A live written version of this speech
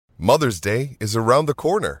Mother's Day is around the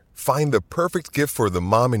corner. Find the perfect gift for the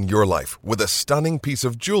mom in your life with a stunning piece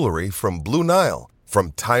of jewelry from Blue Nile.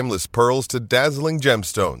 From timeless pearls to dazzling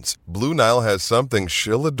gemstones, Blue Nile has something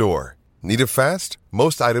she'll adore. Need it fast?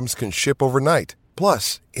 Most items can ship overnight.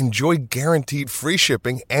 Plus, enjoy guaranteed free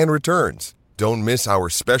shipping and returns. Don't miss our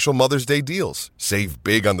special Mother's Day deals. Save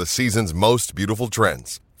big on the season's most beautiful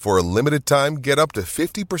trends. For a limited time, get up to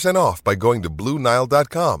 50% off by going to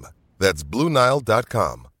BlueNile.com. That's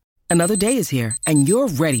BlueNile.com. Another day is here, and you're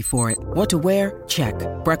ready for it. What to wear? Check.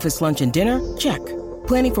 Breakfast, lunch, and dinner? Check.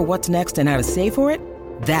 Planning for what's next and how to save for it?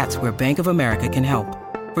 That's where Bank of America can help.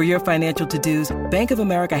 For your financial to-dos, Bank of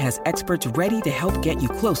America has experts ready to help get you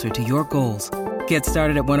closer to your goals. Get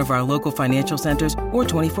started at one of our local financial centers or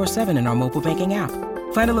 24/7 in our mobile banking app.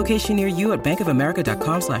 Find a location near you at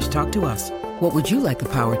bankofamerica.com/talktous. What would you like the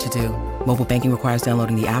power to do? Mobile banking requires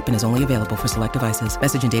downloading the app and is only available for select devices.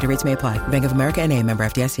 Message and data rates may apply. Bank of America N.A., member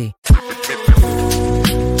FDIC.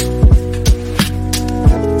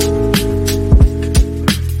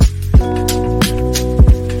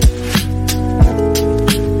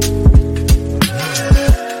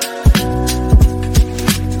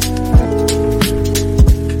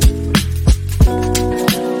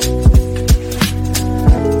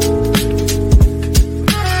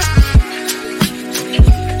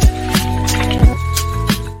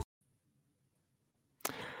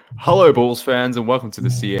 Hello, Bulls fans, and welcome to the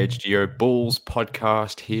CHGO Bulls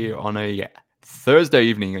Podcast here on a Thursday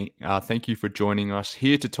evening. Thank you for joining us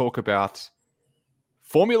here to talk about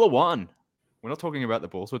Formula One. We're not talking about the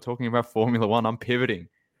Bulls, we're talking about Formula One. I'm pivoting.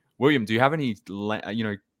 William, do you have any,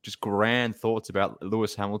 just grand thoughts about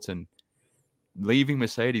Lewis Hamilton leaving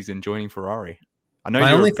Mercedes and joining Ferrari? I know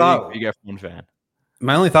you're a big F1 fan.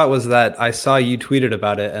 My only thought was that I saw you tweeted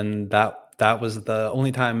about it, and that was the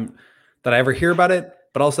only time that I ever hear about it,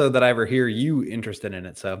 but also that I ever hear you interested in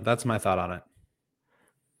it. So that's my thought on it.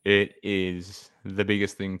 It is the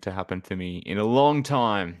biggest thing to happen to me in a long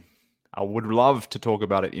time. I would love to talk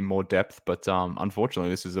about it in more depth, but unfortunately,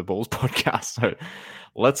 this is a Bulls podcast. So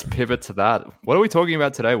let's pivot to that. What are we talking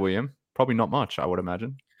about today, William? Probably not much, I would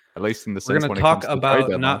imagine. At least in the sense we're going to talk about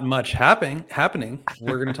not much happening.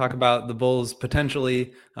 We're going to talk about the Bulls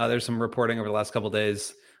potentially. There's some reporting over the last couple of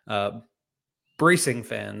days, bracing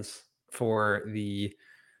fans for the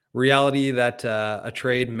reality that a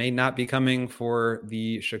trade may not be coming for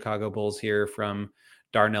the Chicago Bulls here from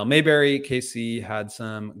Darnell Mayberry. KC had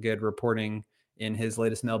some good reporting in his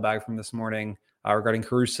latest mailbag from this morning regarding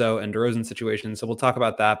Caruso and DeRozan situation. So we'll talk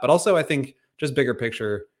about that. But also, I think just bigger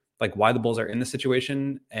picture, like why the Bulls are in this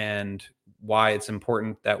situation and why it's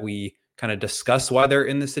important that we kind of discuss why they're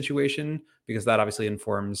in this situation, because that obviously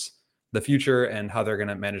informs the future and how they're going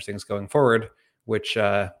to manage things going forward, which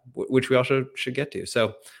we also should get to. So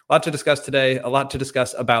a lot to discuss today, a lot to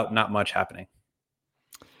discuss about not much happening.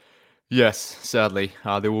 Yes, sadly,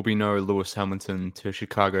 there will be no Lewis Hamilton to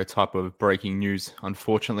Chicago type of breaking news,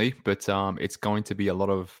 unfortunately, but it's going to be a lot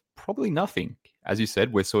of probably nothing. As you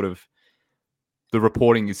said, the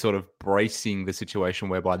reporting is sort of bracing the situation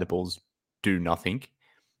whereby the Bulls do nothing.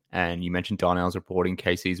 And you mentioned Darnell's reporting,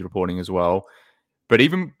 Casey's reporting as well. But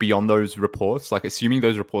even beyond those reports, like assuming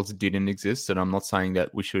those reports didn't exist, and I'm not saying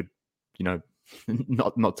that we should,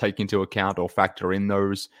 not take into account or factor in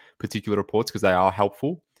those particular reports because they are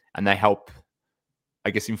helpful and they help,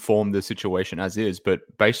 I guess, inform the situation as is. But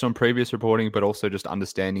based on previous reporting, but also just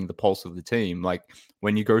understanding the pulse of the team, like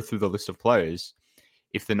when you go through the list of players,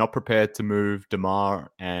 if they're not prepared to move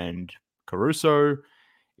DeMar and Caruso,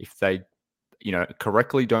 if they,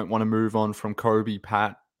 correctly don't want to move on from Kobe,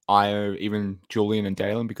 Pat, Io, even Julian and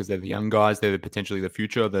Dalen, because they're the young guys, they're potentially the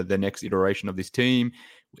future, they're the next iteration of this team.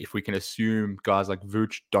 If we can assume guys like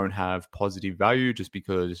Vooch don't have positive value just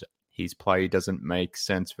because his play doesn't make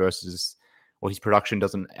sense or his production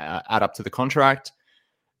doesn't add up to the contract,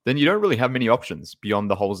 then you don't really have many options beyond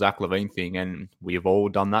the whole Zach LaVine thing. And we have all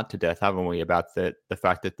done that to death, haven't we? About the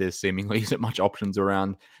fact that there seemingly isn't much options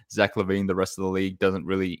around Zach LaVine. The rest of the league isn't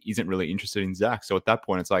really interested in Zach. So at that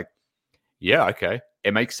point, it's like, yeah, okay.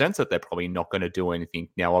 It makes sense that they're probably not going to do anything.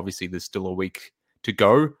 Now, obviously, there's still a week to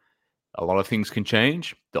go. A lot of things can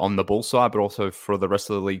change on the Bulls side, but also for the rest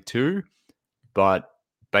of the league too. But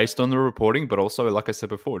based on the reporting, but also, like I said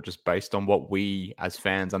before, just based on what we as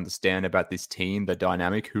fans understand about this team, the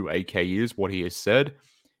dynamic, who AK is, what he has said,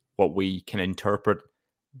 what we can interpret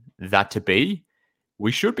that to be,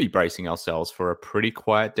 we should be bracing ourselves for a pretty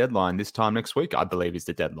quiet deadline. This time next week, I believe, is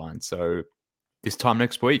the deadline. So this time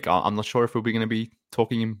next week, I'm not sure if we're going to be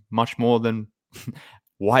talking much more than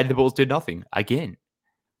why the Bulls did nothing again.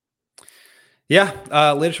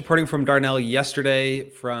 Yeah, latest reporting from Darnell yesterday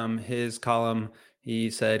from his column.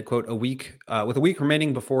 He said, quote, with a week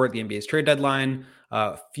remaining before the NBA's trade deadline,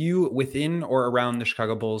 few within or around the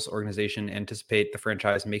Chicago Bulls organization anticipate the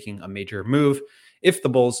franchise making a major move. If the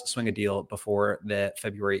Bulls swing a deal before the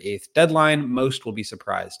February 8th deadline, most will be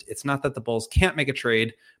surprised. It's not that the Bulls can't make a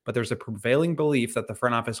trade, but there's a prevailing belief that the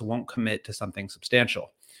front office won't commit to something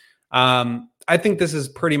substantial. I think this is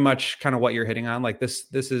pretty much kind of what you're hitting on. Like this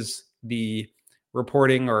is the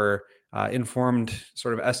reporting or informed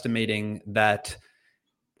sort of estimating that,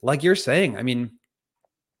 like you're saying, I mean,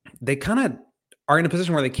 they kind of are in a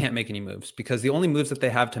position where they can't make any moves because the only moves that they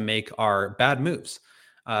have to make are bad moves.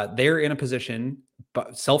 They're in a position,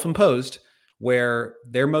 self-imposed, where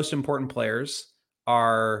their most important players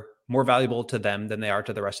are more valuable to them than they are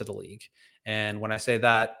to the rest of the league. And when I say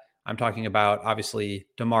that, I'm talking about obviously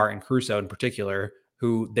DeMar and Caruso in particular,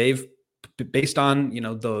 who they've, based on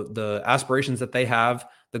the aspirations that they have,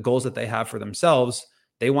 the goals that they have for themselves,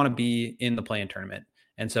 they want to be in the play-in tournament.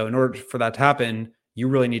 And so in order for that to happen, you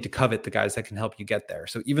really need to covet the guys that can help you get there.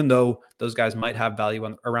 So even though those guys might have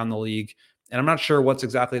value around the league, and I'm not sure what's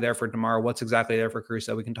exactly there for DeMar, what's exactly there for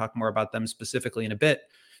Caruso, we can talk more about them specifically in a bit.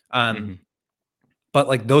 But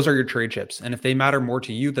like those are your trade chips. And if they matter more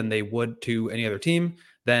to you than they would to any other team,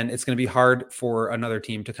 then it's going to be hard for another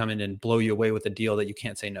team to come in and blow you away with a deal that you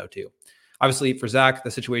can't say no to. Obviously, for Zach,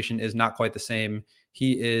 the situation is not quite the same.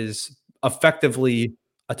 He is effectively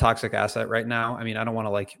a toxic asset right now. I mean, I don't want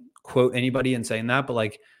to like quote anybody in saying that, but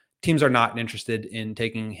like teams are not interested in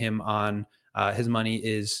taking him on. His money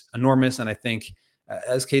is enormous. And I think,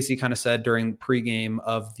 as Casey kind of said during pregame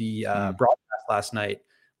of the broadcast last night,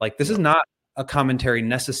 like this is not a commentary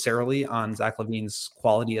necessarily on Zach LaVine's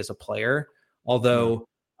quality as a player, although,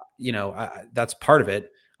 that's part of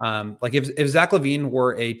it. Like if Zach LaVine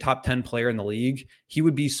were a top 10 player in the league, he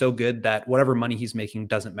would be so good that whatever money he's making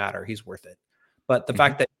doesn't matter. He's worth it. But the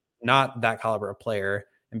fact that he's not that caliber of player,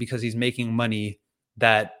 and because he's making money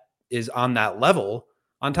that is on that level,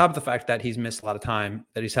 on top of the fact that he's missed a lot of time,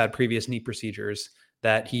 that he's had previous knee procedures,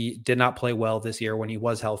 that he did not play well this year when he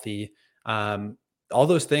was healthy, all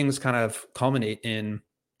those things kind of culminate in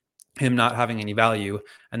him not having any value.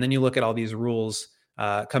 And then you look at all these rules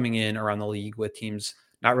coming in around the league with teams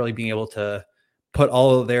not really being able to put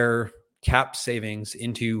all of their cap savings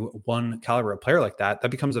into one caliber of player like that.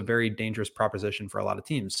 That becomes a very dangerous proposition for a lot of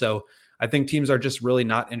teams. So I think teams are just really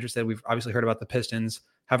not interested. We've obviously heard about the Pistons.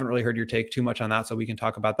 Haven't really heard your take too much on that, so we can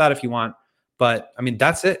talk about that if you want. But I mean,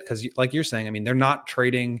 that's it. Because like you're saying, I mean, they're not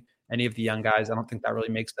trading any of the young guys. I don't think that really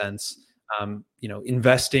makes sense.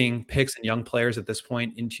 Investing picks and young players at this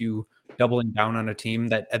point into doubling down on a team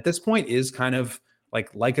that at this point is kind of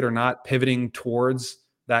like it or not, pivoting towards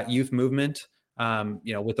that youth movement.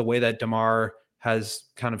 With the way that DeMar has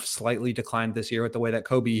kind of slightly declined this year, with the way that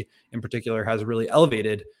Kobe in particular has really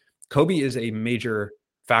elevated. Kobe is a major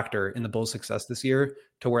factor in the Bulls' success this year,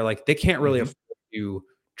 to where like they can't really afford to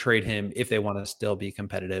trade him if they want to still be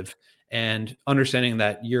competitive. And understanding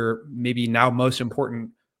that you're maybe now most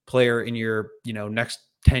important player in your next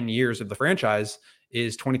 10 years of the franchise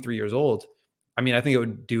is 23 years old. I mean, I think it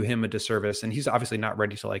would do him a disservice, and he's obviously not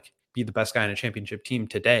ready to like be the best guy in a championship team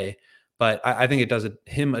today. But I think it does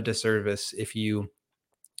him a disservice if you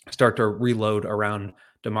start to reload around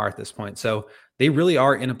DeMar at this point. So they really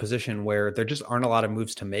are in a position where there just aren't a lot of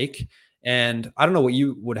moves to make. And I don't know what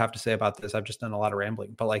you would have to say about this. I've just done a lot of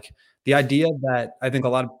rambling, but like the idea that I think a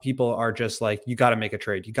lot of people are just like, you got to make a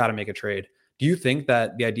trade. You got to make a trade. Do you think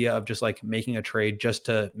that the idea of just like making a trade just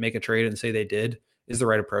to make a trade and say they did is the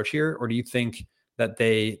right approach here? Or do you think that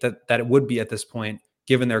that it would be at this point,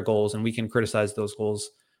 given their goals, and we can criticize those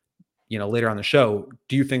goals, later on the show?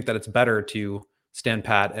 Do you think that it's better to stand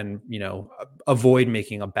pat and, avoid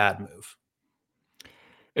making a bad move?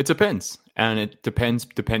 It depends. And it depends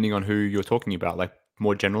depending on who you're talking about. Like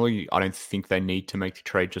more generally, I don't think they need to make the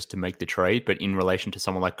trade just to make the trade. But in relation to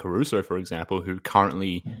someone like Caruso, for example, who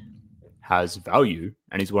currently has value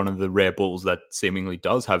and is one of the rare Bulls that seemingly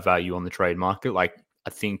does have value on the trade market, like I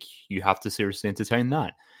think you have to seriously entertain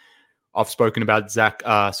that. I've spoken about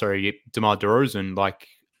DeMar DeRozan. Like,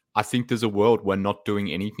 I think there's a world where not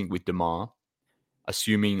doing anything with DeMar,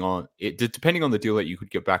 assuming on it, depending on the deal that you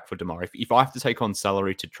could get back for DeMar. If I have to take on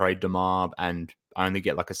salary to trade DeMar and I only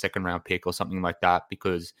get like a second round pick or something like that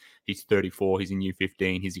because he's 34, he's in year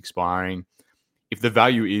 15, he's expiring. If the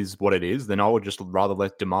value is what it is, then I would just rather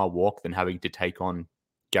let DeMar walk than having to take on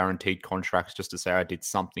guaranteed contracts just to say I did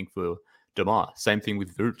something for DeMar. Same thing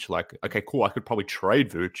with Vooch. Like, okay, cool, I could probably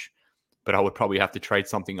trade Vooch, but I would probably have to trade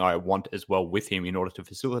something I want as well with him in order to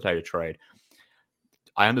facilitate a trade.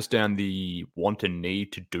 I understand the want and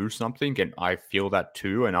need to do something, and I feel that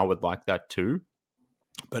too, and I would like that too.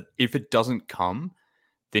 But if it doesn't come,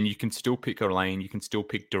 then you can still pick a lane, you can still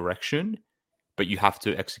pick direction, but you have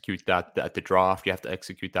to execute that at the draft. You have to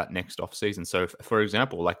execute that next offseason. So, for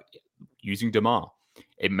example, like using DeMar,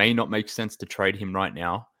 it may not make sense to trade him right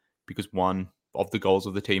now because one of the goals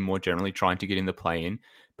of the team more generally trying to get in the play-in.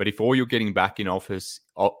 But if all you're getting back in offers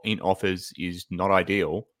is not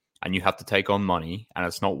ideal, and you have to take on money and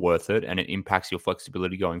it's not worth it, and it impacts your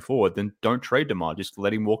flexibility going forward, then don't trade DeMar. Just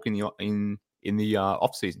let him walk in the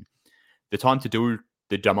offseason. The time to do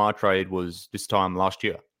the DeMar trade was this time last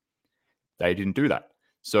year. They didn't do that.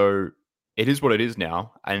 So it is what it is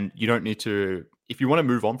now. And you don't need to, if you want to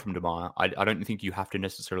move on from DeMar, I don't think you have to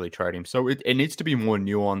necessarily trade him. So it needs to be more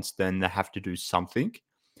nuanced than they have to do something.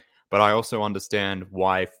 But I also understand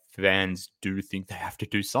why fans do think they have to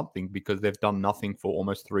do something because they've done nothing for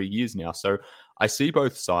almost 3 years now. So I see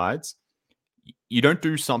both sides. You don't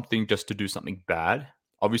do something just to do something bad.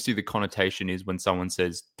 Obviously, the connotation is when someone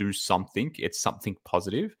says do something, it's something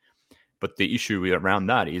positive. But the issue around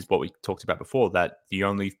that is what we talked about before, that the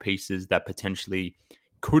only pieces that potentially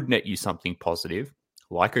could net you something positive,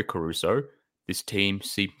 like a Caruso, this team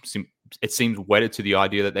seems wedded to the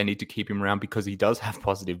idea that they need to keep him around because he does have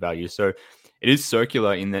positive value. So it is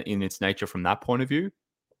circular in its nature from that point of view.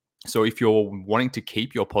 So if you're wanting to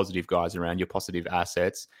keep your positive guys around, your positive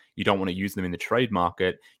assets, you don't want to use them in the trade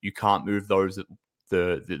market, you can't move those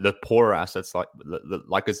the poorer assets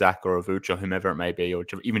like a Zach or a Vooch or whomever it may be, or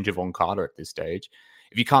even Javon Carter at this stage.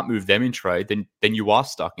 If you can't move them in trade, then you are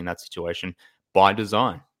stuck in that situation by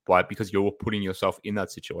design, because you're putting yourself in that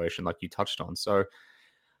situation like you touched on. So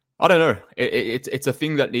I don't know. It's a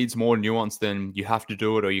thing that needs more nuance than you have to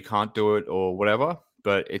do it or you can't do it or whatever.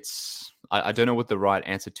 But I don't know what the right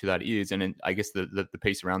answer to that is. And then I guess the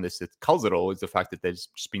piece around this that culls it all is the fact that there's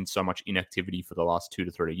just been so much inactivity for the last 2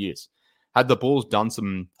 to 3 years. Had the Bulls done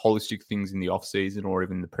some holistic things in the offseason or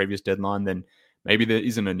even the previous deadline, then maybe there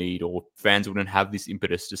isn't a need or fans wouldn't have this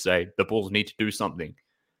impetus to say the Bulls need to do something.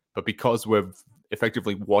 But because we've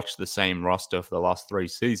effectively watched the same roster for the last 3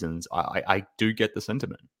 seasons, I do get the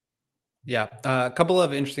sentiment. Yeah. A couple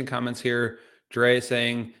of interesting comments here. Dre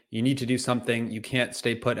saying you need to do something. You can't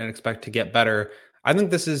stay put and expect to get better. I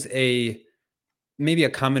think this is maybe a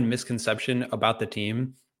common misconception about the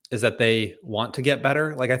team, is that they want to get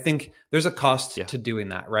better. Like, I think there's a cost to doing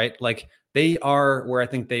that, right? Like, they are where I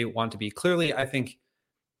think they want to be. Clearly, I think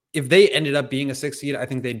if they ended up being a 6th seed, I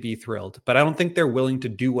think they'd be thrilled. But I don't think they're willing to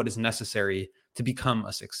do what is necessary to become a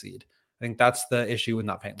 6th seed. I think that's the issue with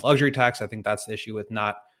not paying luxury tax. I think that's the issue with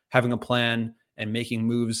not having a plan and making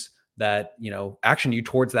moves that, action you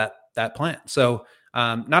towards that plan. So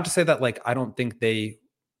not to say that, like, I don't think they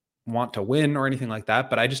want to win or anything like that,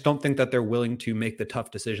 but I just don't think that they're willing to make the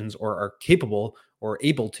tough decisions or are capable or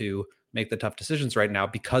able to make the tough decisions right now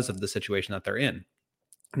because of the situation that they're in.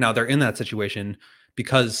 Now, they're in that situation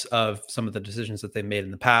because of some of the decisions that they made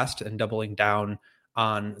in the past and doubling down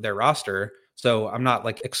on their roster. So I'm not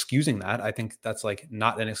like excusing that. I think that's like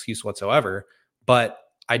not an excuse whatsoever, but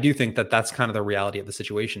I do think that that's kind of the reality of the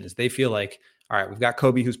situation. Is they feel like, all right, we've got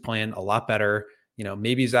Kobe who's playing a lot better.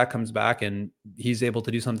 Maybe Zach comes back and he's able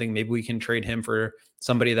to do something. Maybe we can trade him for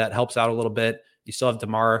somebody that helps out a little bit. You still have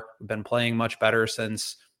DeMar, who's been playing much better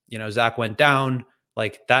since, Zach went down.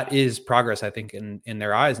 Like, that is progress, I think, in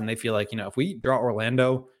their eyes. And they feel like, if we draw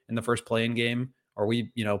Orlando in the first play-in game, or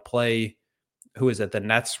we, play, who is it, the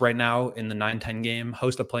Nets right now in the 9-10 game,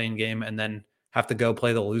 host a play-in game, and then have to go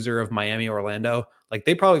play the loser of Miami, Orlando, like,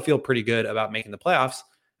 they probably feel pretty good about making the playoffs.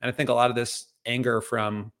 And I think a lot of this anger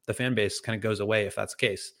from the fan base kind of goes away if that's the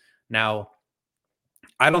case. Now,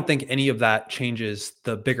 I don't think any of that changes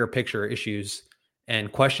the bigger picture issues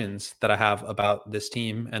and questions that I have about this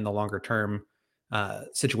team and the longer term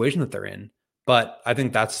situation that they're in. But I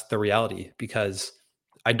think that's the reality, because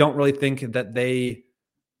I don't really think that they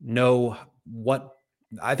know what,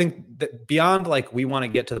 I think that beyond like, we want to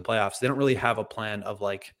get to the playoffs, they don't really have a plan of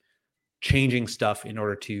like changing stuff in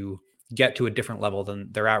order to get to a different level than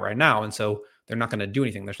they're at right now. And so they're not going to do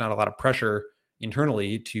anything. There's not a lot of pressure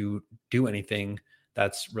internally to do anything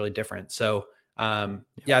that's really different. So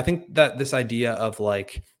I think that this idea of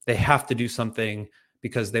like, they have to do something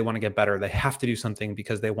because they want to get better. They have to do something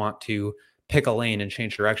because they want to pick a lane and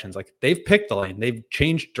change directions. Like, they've picked the lane, they've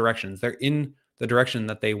changed directions. They're in the direction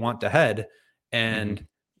that they want to head. And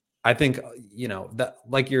I think, that,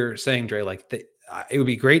 like you're saying, Dre, like it would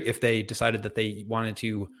be great if they decided that they wanted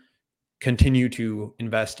to continue to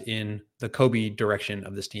invest in the Kobe direction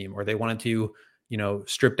of this team, or they wanted to,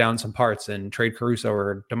 strip down some parts and trade Caruso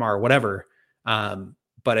or DeMar or whatever.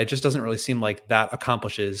 But it just doesn't really seem like that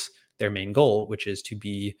accomplishes their main goal, which is to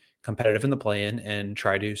be competitive in the play-in and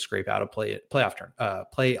try to scrape out a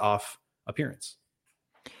playoff appearance.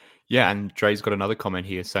 Yeah, and Dre's got another comment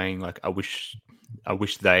here saying, like, I wish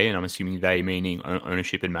they, and I'm assuming they meaning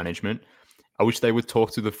ownership and management, I wish they would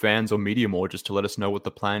talk to the fans or media more just to let us know what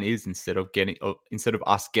the plan is instead of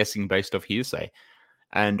us guessing based off hearsay.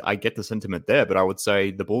 And I get the sentiment there, but I would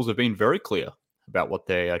say the Bulls have been very clear about what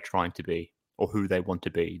they are trying to be or who they want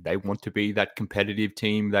to be. They want to be that competitive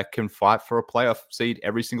team that can fight for a playoff seed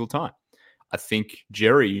every single time. I think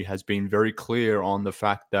Jerry has been very clear on the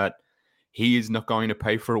fact that he is not going to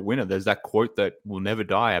pay for a winner. There's that quote that will never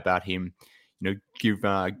die about him.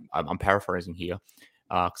 I'm paraphrasing here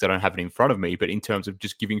because I don't have it in front of me, but in terms of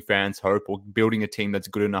just giving fans hope or building a team that's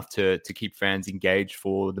good enough to keep fans engaged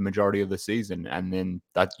for the majority of the season. And then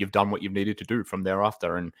that you've done what you've needed to do from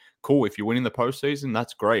thereafter. And cool, if you win in the postseason,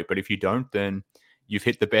 that's great. But if you don't, then you've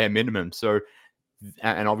hit the bare minimum. So,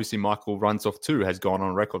 and obviously Michael Runsoff too has gone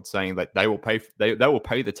on record saying that they will pay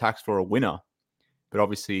the tax for a winner. But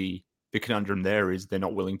obviously the conundrum there is they're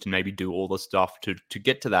not willing to maybe do all the stuff to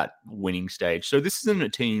get to that winning stage. So this isn't a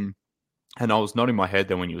team, and I was nodding my head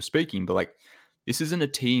then when you were speaking, but like, this isn't a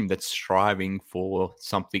team that's striving for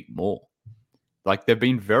something more. Like, they've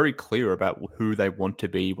been very clear about who they want to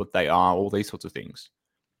be, what they are, all these sorts of things.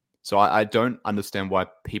 So I don't understand why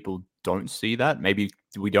people don't see that. Maybe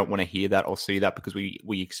we don't want to hear that or see that because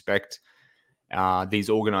we expect these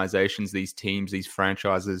organizations, these teams, these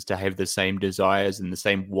franchises to have the same desires and the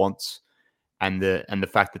same wants and the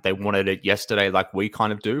fact that they wanted it yesterday like we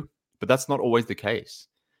kind of do. But that's not always the case.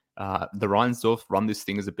 The Reinsdorf run this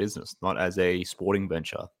thing as a business, not as a sporting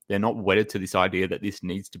venture. They're not wedded to this idea that this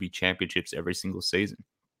needs to be championships every single season.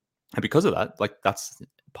 And because of that, like, that's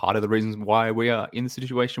part of the reasons why we are in the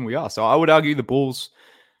situation we are. So I would argue the Bulls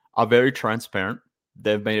are very transparent.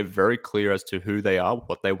 They've made it very clear as to who they are,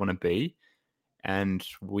 what they want to be. And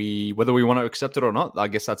whether we want to accept it or not, I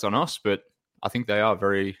guess that's on us. But I think they are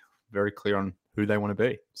very, very clear on who they want to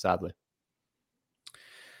be, sadly.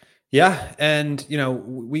 Yeah, and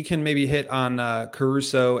we can maybe hit on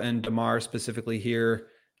Caruso and DeMar specifically here,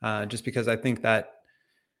 just because I think that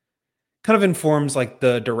kind of informs like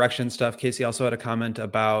the direction stuff. Casey also had a comment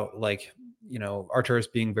about Arturas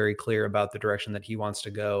being very clear about the direction that he wants to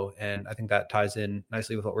go, and I think that ties in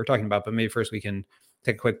nicely with what we're talking about. But maybe first we can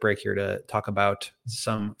take a quick break here to talk about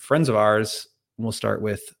some friends of ours. We'll start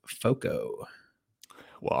with Foco.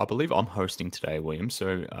 Well, I believe I'm hosting today, William.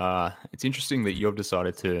 So it's interesting that you've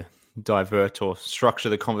decided to divert or structure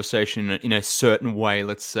the conversation in a certain way,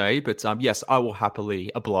 let's say. But yes, I will happily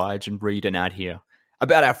oblige and read an ad here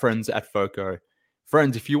about our friends at Foco.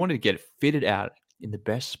 Friends, if you want to get fitted out in the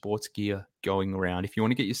best sports gear going around, if you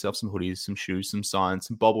want to get yourself some hoodies, some shoes, some signs,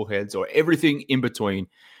 some bobbleheads, or everything in between,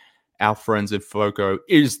 our friends at Foco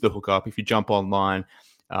is the hookup. If you jump online,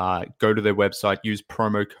 go to their website, use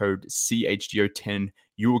promo code CHGO10,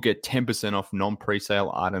 you will get 10% off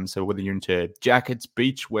non-presale items. So whether you're into jackets,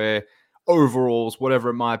 beachwear, overalls, whatever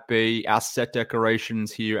it might be, our set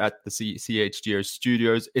decorations here at the CHGO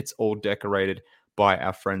studios, it's all decorated by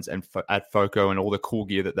our friends at Foco and all the cool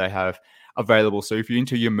gear that they have available. So if you're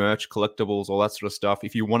into your merch, collectibles, all that sort of stuff,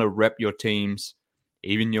 if you want to rep your teams,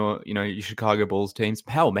 even your Chicago Bulls teams,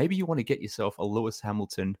 hell, maybe you want to get yourself a Lewis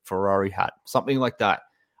Hamilton Ferrari hat, something like that.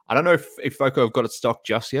 I don't know if Foco have got it stocked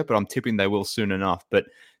just yet, but I'm tipping they will soon enough. But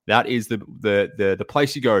that is the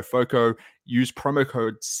place you go. Foco, use promo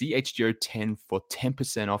code CHGO10 for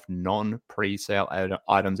 10% off non-presale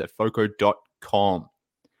items at foco.com.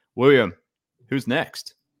 William, who's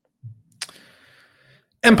next?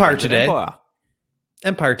 Empire Today.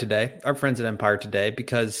 Empire Today. Our friends at Empire Today,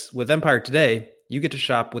 because with Empire Today, you get to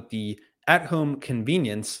shop with the at-home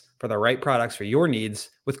convenience for the right products for your needs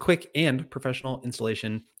with quick and professional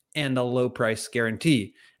installation and a low price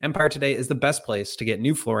guarantee. Empire Today is the best place to get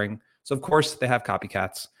new flooring. So of course they have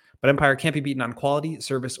copycats, but Empire can't be beaten on quality,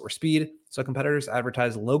 service, or speed. So competitors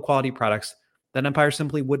advertise low quality products that Empire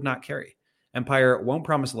simply would not carry. Empire won't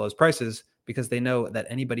promise the lowest prices because they know that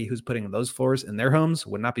anybody who's putting those floors in their homes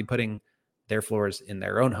would not be putting their floors in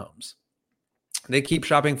their own homes. They keep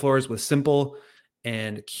shopping floors with simple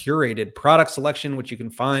and curated product selection, which you can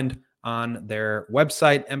find on their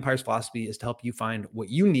website. Empire's philosophy is to help you find what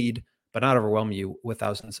you need, but not overwhelm you with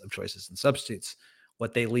thousands of choices and substitutes.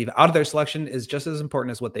 What they leave out of their selection is just as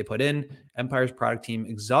important as what they put in. Empire's product team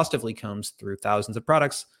exhaustively combs through thousands of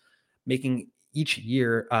products, making each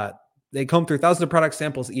year, they comb through thousands of product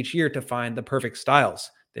samples each year to find the perfect styles.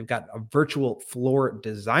 They've got a virtual floor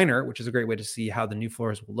designer, which is a great way to see how the new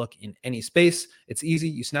floors will look in any space. It's easy.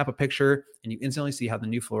 You snap a picture and you instantly see how the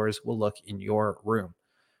new floors will look in your room.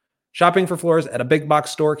 Shopping for floors at a big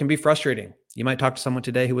box store can be frustrating. You might talk to someone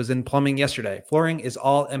today who was in plumbing yesterday. Flooring is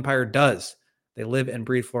all Empire does. They live and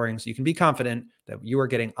breathe flooring, so you can be confident that you are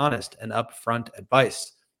getting honest and upfront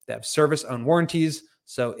advice. They have service-owned warranties,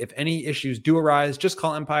 so if any issues do arise, just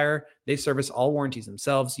call Empire. They service all warranties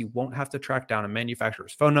themselves. You won't have to track down a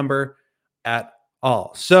manufacturer's phone number at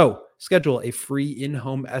all. So schedule a free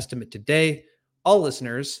in-home estimate today. All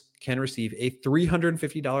listeners can receive a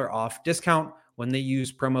 $350 off discount when they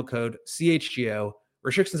use promo code CHGO.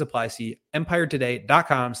 Restrictions apply. See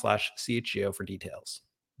empiretoday.com/CHGO for details.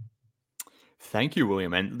 Thank you,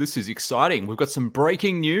 William. And this is exciting. We've got some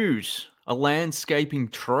breaking news. A landscaping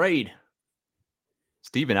trade.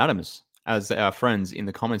 Steven Adams, as our friends in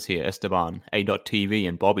the comments here, Esteban, A.TV,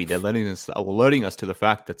 and Bobby, they're alerting us to the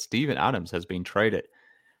fact that Steven Adams has been traded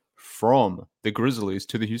from the Grizzlies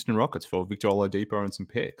to the Houston Rockets for Victor Oladipo and some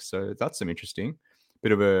picks. So that's some interesting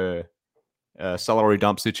bit of a salary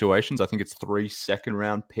dump situations. I think it's 3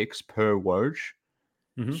 second-round picks per Woj.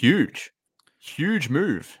 Mm-hmm. Huge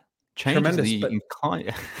move. Changes tremendous, the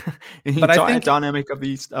entire dynamic of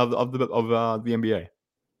the NBA.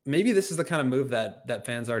 Maybe this is the kind of move that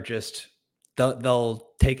fans are just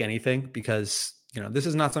they'll take anything, because this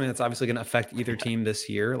is not something that's obviously going to affect either team this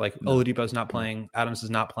year. Like Oladipo's not playing, Adams is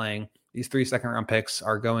not playing. These 3 second-round picks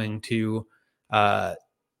are going to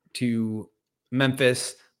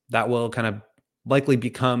Memphis. That will kind of likely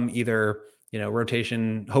become either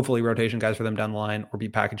hopefully rotation guys for them down the line, or be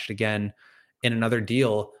packaged again in another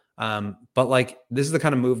deal. But like, this is the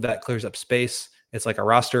kind of move that clears up space. It's like a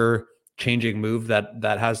roster changing move that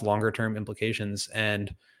has longer term implications.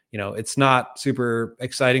 And, it's not super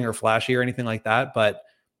exciting or flashy or anything like that. But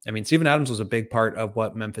I mean, Steven Adams was a big part of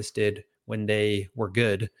what Memphis did when they were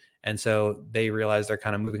good. And so they realized they're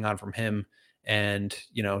kind of moving on from him and,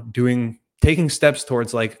 taking steps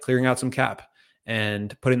towards like clearing out some cap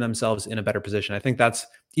and putting themselves in a better position. I think that's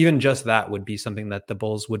even just that would be something that the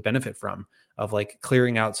Bulls would benefit from, of like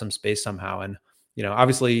clearing out some space somehow. And,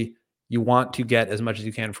 obviously you want to get as much as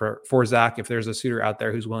you can for Zach, if there's a suitor out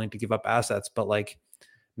there who's willing to give up assets, but like,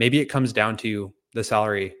 maybe it comes down to the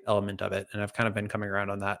salary element of it. And I've kind of been coming around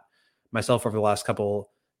on that myself over the last couple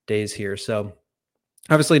days here. So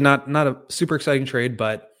obviously not a super exciting trade,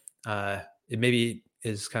 but it maybe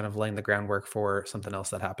is kind of laying the groundwork for something else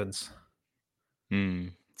that happens.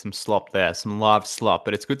 Some slop there, some live slop,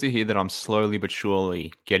 but it's good to hear that I'm slowly but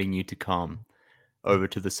surely getting you to come over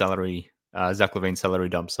to the Zach LaVine salary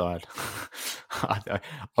dump side.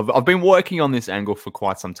 I've been working on this angle for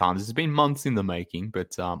quite some time. This has been months in the making,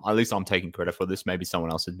 but at least I'm taking credit for this. Maybe someone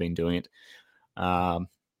else has been doing it. But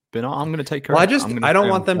I'm going to take credit. Well, I don't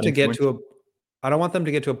want them to get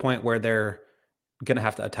to a point where they're going to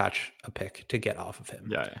have to attach a pick to get off of him.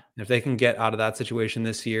 Yeah. If they can get out of that situation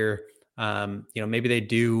this year, maybe they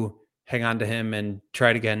do hang on to him and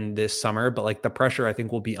try it again this summer. But like, the pressure I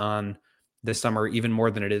think will be on this summer even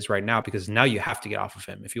more than it is right now, because now you have to get off of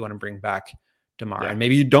him if you want to bring back DeMar. And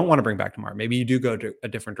maybe you don't want to bring back DeMar. Maybe you do go to a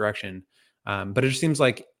different direction. But it just seems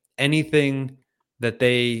like anything that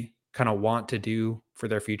they kind of want to do for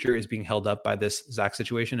their future is being held up by this Zach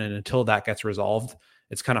situation. And until that gets resolved,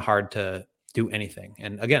 it's kind of hard to do anything.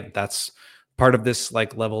 And again, that's part of this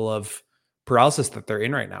like level of paralysis that they're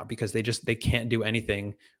in right now, because they can't do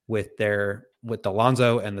anything with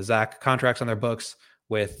Alonzo and the Zach contracts on their books,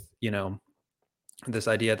 with, this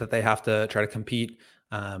idea that they have to try to compete.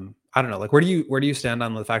 I don't know, like, where do you stand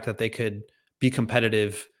on the fact that they could be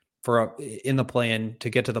competitive in the play-in to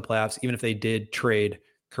get to the playoffs, even if they did trade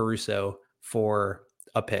Caruso for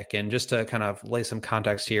a pick? And just to kind of lay some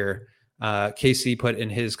context here, KC put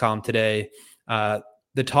in his column today,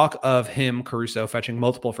 the talk of Caruso fetching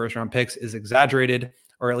multiple first-round picks is exaggerated,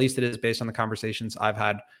 or at least it is based on the conversations I've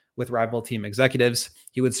had with rival team executives.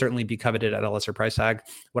 He would certainly be coveted at a lesser price tag.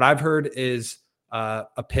 What I've heard is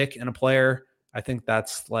a pick and a player. I think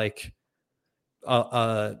that's like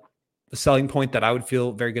a selling point that I would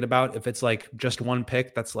feel very good about. If it's like just one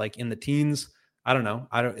pick that's like in the teens, I don't know.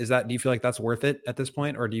 Do you feel like that's worth it at this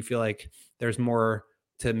point? Or do you feel like there's more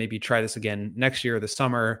to maybe try this again next year or this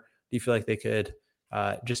summer? Do you feel like they could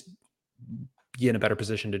just be in a better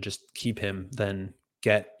position to just keep him than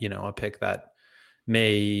get, a pick that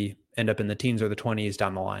may end up in the teens or the 20s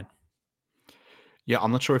down the line? Yeah,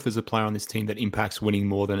 I'm not sure if there's a player on this team that impacts winning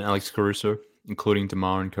more than Alex Caruso, including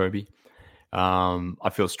DeMar and Kobe. I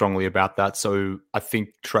feel strongly about that. So I think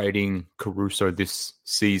trading Caruso this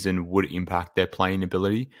season would impact their playing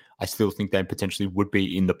ability. I still think they potentially would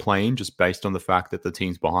be in the play-in, just based on the fact that the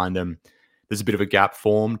teams behind them, there's a bit of a gap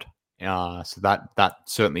formed. So that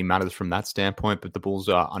certainly matters from that standpoint, but the Bulls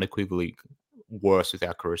are unequivocally worse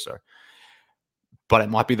without Caruso. But it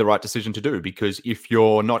might be the right decision to do, because if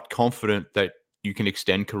you're not confident that you can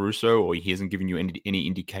extend Caruso, or he hasn't given you any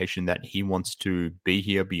indication that he wants to be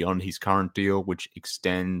here beyond his current deal, which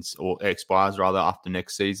extends or expires rather after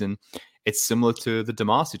next season, it's similar to the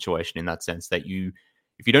DeMar situation in that sense, that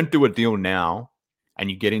if you don't do a deal now and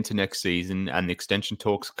you get into next season and the extension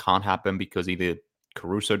talks can't happen because either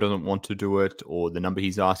Caruso doesn't want to do it or the number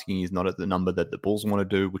he's asking is not at the number that the Bulls want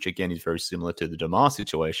to do, which again is very similar to the DeMar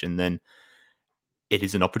situation, then it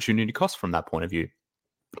is an opportunity cost from that point of view,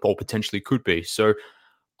 or potentially could be. So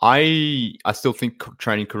I still think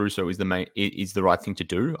trading Caruso is the right thing to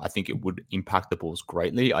do. I think it would impact the Bulls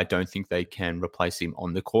greatly. I don't think they can replace him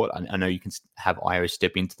on the court. I know you can have Io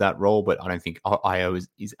step into that role, but I don't think Io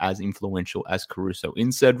is as influential as Caruso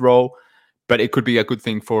in said role. But it could be a good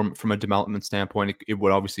thing from a development standpoint. It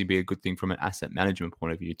would obviously be a good thing from an asset management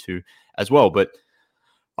point of view too, as well. But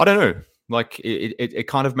I don't know. Like it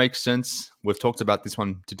kind of makes sense. We've talked about this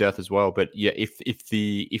one to death as well. But yeah, if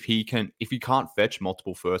you can't fetch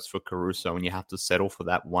multiple firsts for Caruso and you have to settle for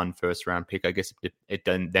that one first round pick, I guess it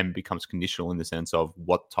then becomes conditional in the sense of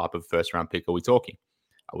what type of first round pick are we talking?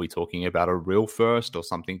 Are we talking about a real first or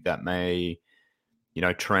something that may,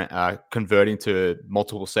 convert into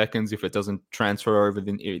multiple seconds if it doesn't transfer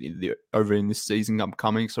over in this season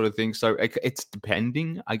upcoming sort of thing? So it's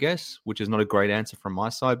depending, I guess, which is not a great answer from my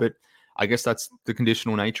side, but I guess that's the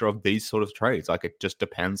conditional nature of these sort of trades. Like, it just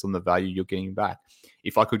depends on the value you're getting back.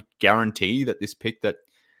 If I could guarantee that this pick that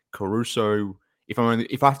Caruso, if I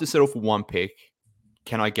have to settle for one pick,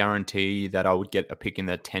 can I guarantee that I would get a pick in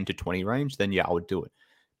the 10 to 20 range? Then yeah, I would do it.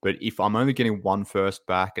 But if I'm only getting one first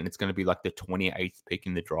back and it's going to be like the 28th pick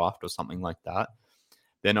in the draft or something like that,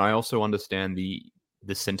 then I also understand the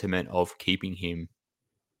sentiment of keeping him,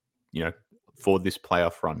 for this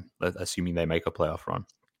playoff run, assuming they make a playoff run.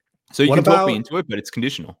 So you can talk me into it, but it's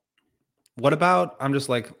conditional. What about, I'm just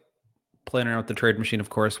like playing around with the trade machine, of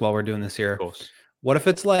course, while we're doing this here. Of course. What if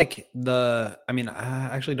it's like I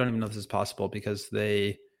actually don't even know if this is possible because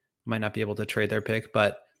they might not be able to trade their pick,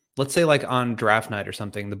 but let's say like on draft night or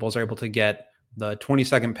something, the Bulls are able to get the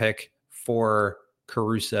 22nd pick for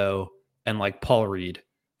Caruso and like Paul Reed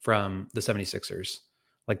from the 76ers.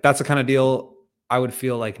 Like, that's the kind of deal I would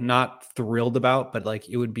feel like not thrilled about, but like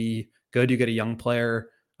it would be good. You get a young player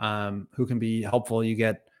who can be helpful. You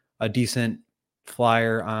get a decent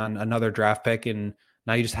flyer on another draft pick, and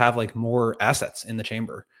now you just have like more assets in the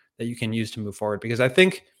chamber that you can use to move forward. Because I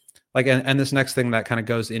think like, and this next thing that kind of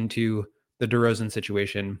goes into the DeRozan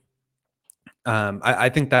situation, I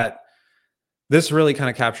think that this really kind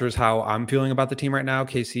of captures how I'm feeling about the team right now.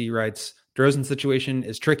 Casey writes, DeRozan's situation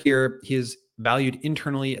is trickier. He is valued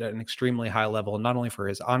internally at an extremely high level, not only for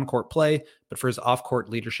his on-court play, but for his off-court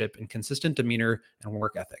leadership and consistent demeanor and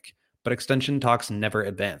work ethic. But extension talks never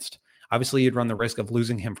advanced. Obviously, you'd run the risk of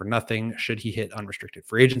losing him for nothing should he hit unrestricted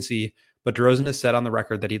free agency, but DeRozan has said on the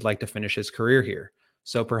record that he'd like to finish his career here.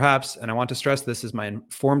 So perhaps, and I want to stress this is my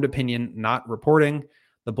informed opinion, not reporting,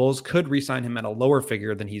 the Bulls could re-sign him at a lower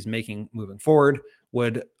figure than he's making moving forward.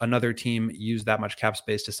 Would another team use that much cap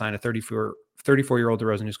space to sign a 34-year-old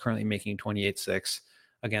DeRozan who's currently making 28.6?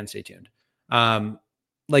 Again, stay tuned.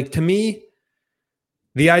 Like, to me,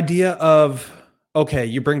 the idea of, okay,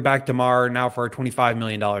 you bring back DeMar now for $25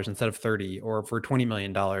 million instead of 30, or for $20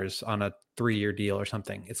 million on a 3-year deal or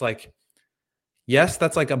something. It's like, yes,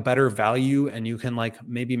 that's like a better value, and you can like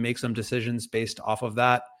maybe make some decisions based off of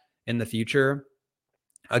that in the future.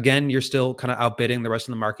 Again, you're still kind of outbidding the rest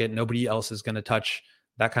of the market. Nobody else is going to touch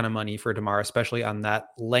that kind of money for DeMar, especially on that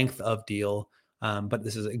length of deal. But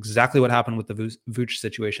this is exactly what happened with the Vooch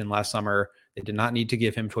situation last summer. They did not need to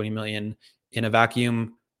give him $20 million in a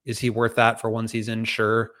vacuum. Is he worth that for one season?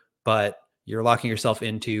 Sure. But you're locking yourself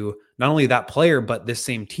into not only that player, but this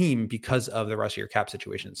same team because of the rest of your cap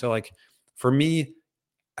situation. So like, for me,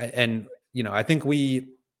 I think we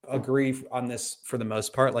agree on this for the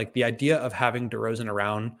most part. Like, the idea of having DeRozan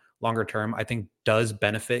around longer term, I think does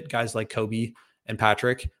benefit guys like Kobe and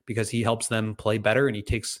Patrick, because he helps them play better and he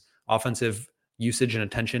takes offensive usage and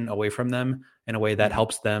attention away from them in a way that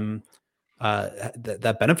helps them,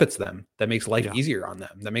 that benefits them, that makes life easier on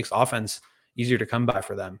them, that makes offense easier to come by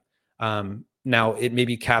for them. Now it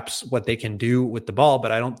maybe caps what they can do with the ball,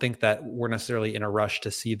 but I don't think that we're necessarily in a rush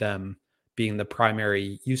to see them being the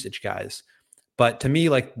primary usage guys. But to me,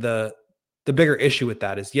 like the bigger issue with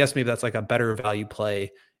that is, yes, maybe that's like a better value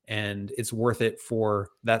play and it's worth it for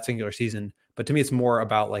that singular season. But to me, it's more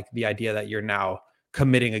about like the idea that you're now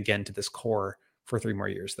committing again to this core for 3 more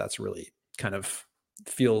years. That's really kind of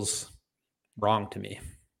feels wrong to me.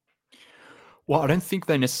 Well, I don't think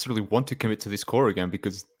they necessarily want to commit to this core again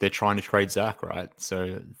because they're trying to trade Zach, right?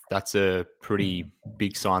 So that's a pretty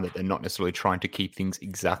big sign that they're not necessarily trying to keep things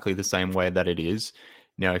exactly the same way that it is.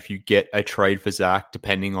 Now, if you get a trade for Zach,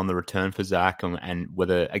 depending on the return for Zach and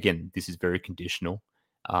whether, again, this is very conditional.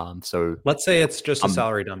 So let's say it's just a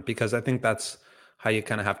salary dump, because I think that's how you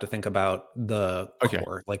kind of have to think about the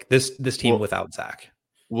core, like this team without Zach.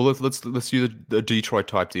 Well, let's do the Detroit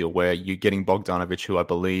type deal where you're getting Bogdanovic, who I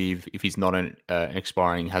believe, if he's not an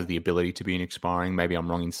expiring, has the ability to be an expiring. Maybe I'm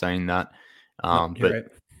wrong in saying that. But right.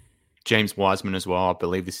 James Wiseman as well, I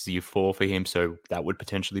believe this is year 4 for him, so that would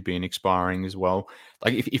potentially be an expiring as well.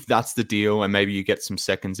 Like if that's the deal, and maybe you get some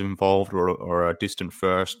seconds involved or a distant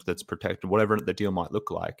first that's protected, whatever the deal might look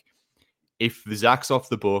like. If Zach's off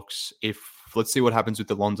the books, let's see what happens with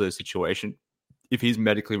the Lonzo situation. If he's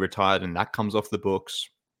medically retired and that comes off the books,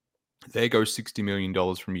 there goes $60 million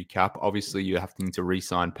from your cap. Obviously, you have to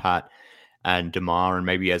re-sign Pat and DeMar, and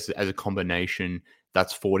maybe as a combination,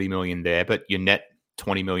 that's $40 million there. But your net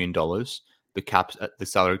 $20 million. The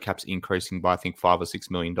salary cap's increasing by I think $5 or $6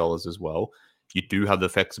 million as well. You do have the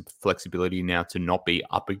flexibility now to not be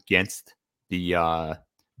up against the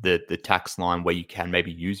tax line where you can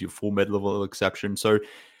maybe use your full mid-level exception. So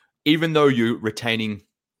even though you're retaining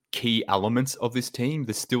key elements of this team,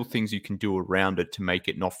 there's still things you can do around it to make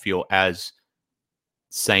it not feel as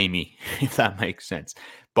samey, if that makes sense.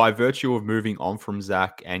 By virtue of moving on from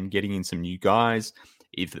Zach and getting in some new guys,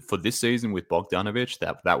 if for this season with Bogdanovic,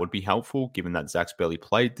 that would be helpful, given that Zach's barely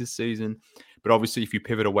played this season. But obviously, if you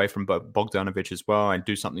pivot away from Bogdanovic as well and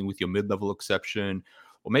do something with your mid-level exception,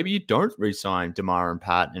 or maybe you don't re-sign DeMar and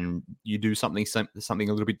Pat and you do something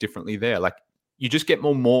a little bit differently there, like you just get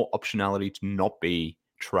more optionality to not be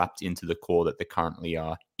trapped into the core that they currently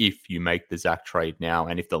are if you make the Zach trade now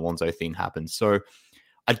and if the Lonzo thing happens. So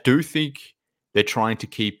I do think they're trying to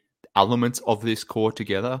keep elements of this core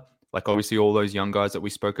together. Like obviously all those young guys that we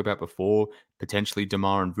spoke about before, potentially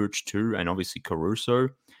DeMar and Vooch too, and obviously Caruso.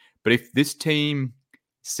 But if this team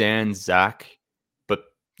sans Zach, but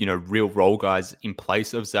real role guys in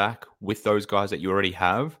place of Zach with those guys that you already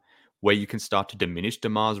have, where you can start to diminish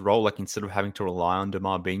DeMar's role, like instead of having to rely on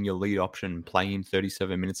DeMar being your lead option and playing him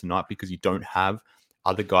 37 minutes a night because you don't have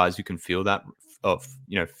other guys who can fill that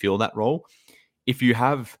role. If you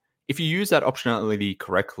use that optionality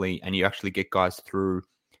correctly and you actually get guys through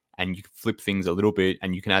and you flip things a little bit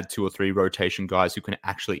and you can add 2 or 3 rotation guys who can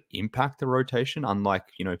actually impact the rotation, unlike,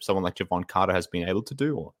 someone like Javon Carter has been able to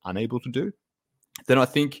do or unable to do, then I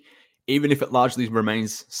think even if it largely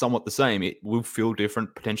remains somewhat the same, it will feel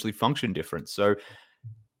different, potentially function different. So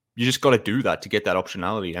you just got to do that to get that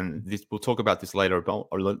optionality. And we'll talk about this later, or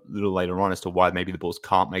a little later on, as to why maybe the Bulls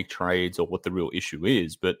can't make trades or what the real issue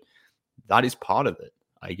is. But that is part of it,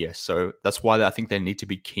 I guess. So that's why I think they need to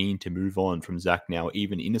be keen to move on from Zach now,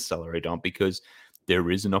 even in a salary dump, because there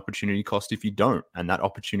is an opportunity cost if you don't. And that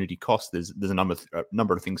opportunity cost, there's a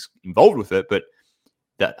number of things involved with it, but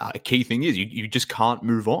that a key thing is you just can't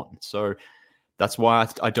move on. So that's why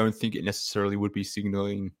I don't think it necessarily would be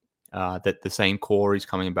signaling that the same core is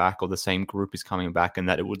coming back or the same group is coming back and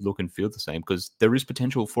that it would look and feel the same, because there is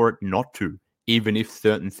potential for it not to, even if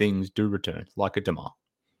certain things do return, like a DeMar.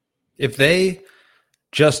 If they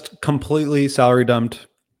just completely salary dumped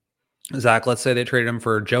Zach, let's say they traded him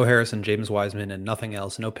for Joe Harris and James Wiseman and nothing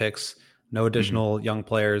else, no picks, no additional young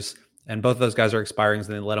players, and both of those guys are expiring,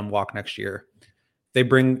 so they let him walk next year. They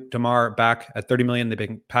bring DeMar back at $30 million. They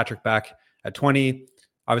bring Patrick back at 20.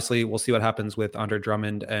 Obviously, we'll see what happens with Andre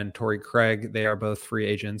Drummond and Torrey Craig. They are both free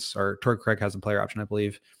agents, or Torrey Craig has a player option, I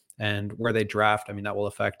believe. And where they draft, that will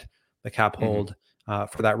affect the cap hold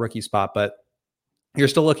for that rookie spot. But you're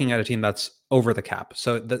still looking at a team that's over the cap.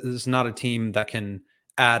 So this is not a team that can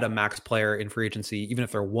add a max player in free agency, even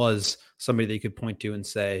if there was somebody that you could point to and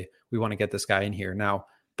say, we want to get this guy in here. Now,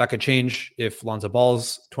 that could change if Lonzo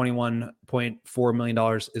Ball's $21.4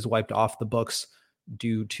 million is wiped off the books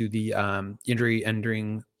due to the injury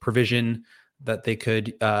ending provision that they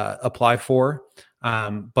could apply for.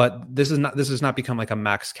 But this has not become like a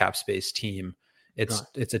max cap space team.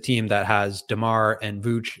 It's a team that has DeMar and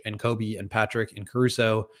Vooch and Kobe and Patrick and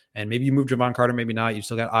Caruso, and maybe you move Javon Carter, maybe not. You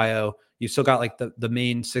still got Io. You still got like the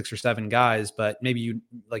main 6 or 7 guys, but maybe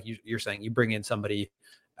you're saying you bring in somebody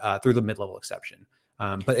through the mid-level exception.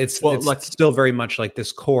 But it's still very much like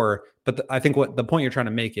this core. But I think what the point you're trying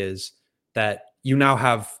to make is that you now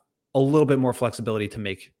have a little bit more flexibility to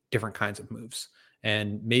make different kinds of moves.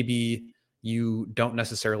 And maybe you don't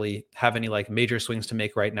necessarily have any like major swings to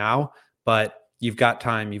make right now, but you've got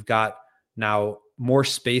time. You've got now more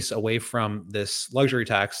space away from this luxury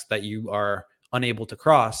tax that you are unable to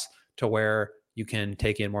cross, to where you can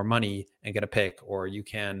take in more money and get a pick, or you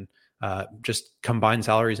can just combine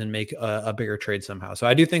salaries and make a bigger trade somehow. So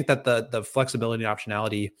I do think that the flexibility and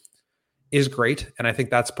optionality is great. And I think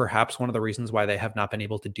that's perhaps one of the reasons why they have not been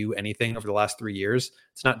able to do anything over the last 3 years.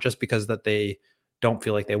 It's not just because that they don't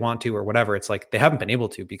feel like they want to or whatever. It's like they haven't been able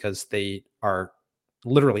to because they are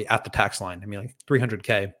literally at the tax line. I mean, like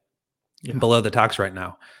 300K below the tax right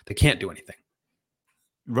now. They can't do anything.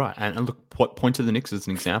 Right. And look, point to the Knicks as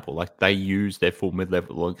an example. Like, they use their full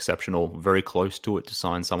mid-level exception or very close to it to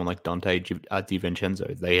sign someone like Dante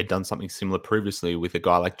DiVincenzo. They had done something similar previously with a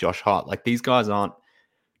guy like Josh Hart. Like, these guys aren't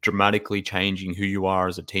dramatically changing who you are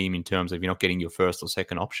as a team in terms of you're not getting your first or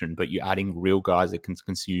second option, but you're adding real guys that can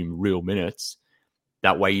consume real minutes.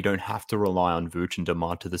 That way you don't have to rely on Vooch and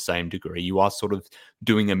DeMar to the same degree. You are sort of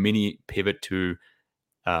doing a mini pivot to,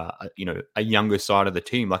 a younger side of the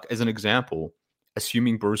team. Like, as an example,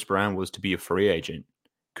 assuming Bruce Brown was to be a free agent,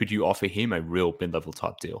 could you offer him a real mid-level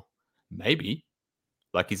type deal? Maybe.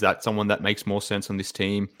 Like, is that someone that makes more sense on this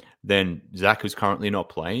team than Zach, who's currently not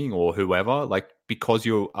playing, or whoever? Like, because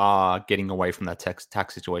you are getting away from that tax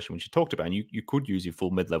situation, which you talked about, and you could use your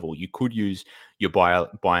full mid-level. You could use your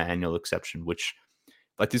biannual exception, which,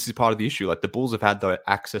 like, this is part of the issue. Like, the Bulls have had the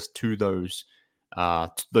access to those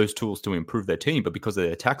tools to improve their team, but because of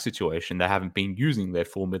their tax situation, they haven't been using their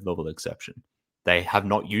full mid-level exception. They have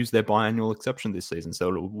not used their biannual exception this season,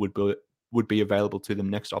 so it would be available to them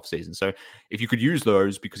next offseason. So if you could use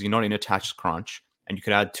those because you're not in a tax crunch and you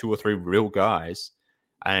could add 2 or 3 real guys,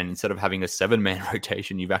 and instead of having a 7-man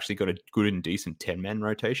rotation, you've actually got a good and decent 10-man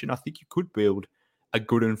rotation, I think you could build a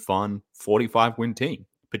good and fun 45-win team,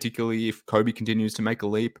 particularly if Kobe continues to make a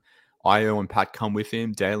leap. Io and Pat come with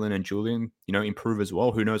him, Dalen and Julian, improve as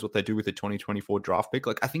well. Who knows what they do with the 2024 draft pick?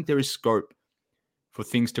 Like, I think there is scope for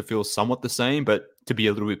things to feel somewhat the same, but to be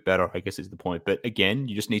a little bit better, I guess, is the point. But again,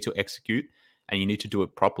 you just need to execute and you need to do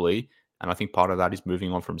it properly. And I think part of that is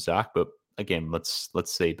moving on from Zach. But again, let's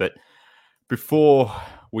see. But before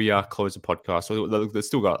we close the podcast, there's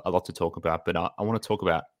still got a lot to talk about. But I want to talk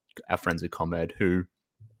about our friends at ComEd, who,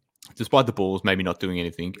 despite the Bulls maybe not doing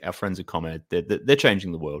anything, our friends at ComEd, they're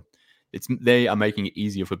changing the world. They are making it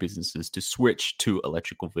easier for businesses to switch to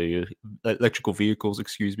electrical vehicles.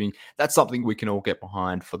 That's something we can all get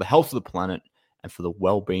behind for the health of the planet and for the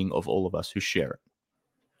well-being of all of us who share it.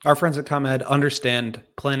 Our friends at ComEd understand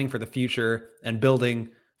planning for the future and building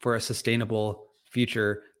for a sustainable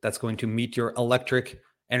future that's going to meet your electric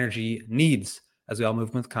energy needs as we all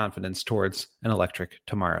move with confidence towards an electric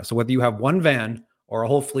tomorrow. So whether you have one van or a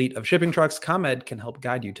whole fleet of shipping trucks, ComEd can help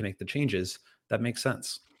guide you to make the changes that make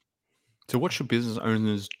sense. So what should business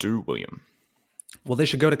owners do, William? Well, they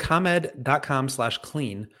should go to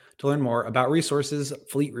comed.com/clean to learn more about resources,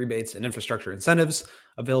 fleet rebates, and infrastructure incentives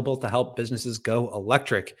available to help businesses go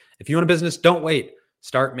electric. If you own a business, don't wait.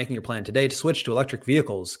 Start making your plan today to switch to electric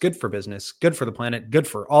vehicles. Good for business, good for the planet, good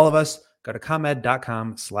for all of us. Go to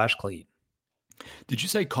comed.com/clean. Did you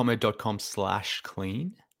say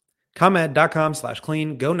comed.com/clean?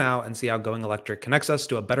 Comed.com/clean. Go now and see how going electric connects us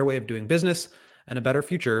to a better way of doing business and a better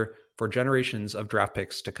future for generations of draft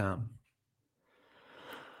picks to come.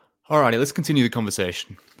 All righty, let's continue the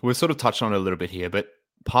conversation. We've sort of touched on it a little bit here, but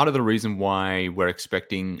part of the reason why we're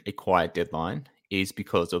expecting a quiet deadline is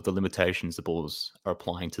because of the limitations the Bulls are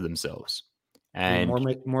applying to themselves. And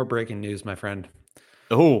more breaking news, my friend.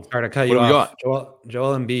 Oh, sorry to cut you off.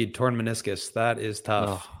 Joel Embiid torn meniscus. That is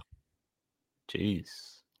tough.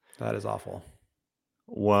 Jeez, that is awful.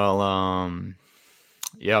 Well,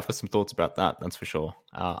 yeah, I've got some thoughts about that. That's for sure.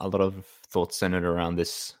 A lot of thoughts centered around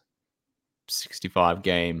this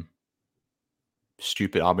 65-game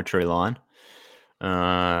stupid arbitrary line.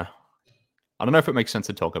 I don't know if it makes sense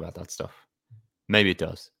to talk about that stuff. Maybe it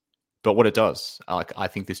does. But what it does, I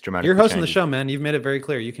think this dramatic. You're hosting the show, man. You've made it very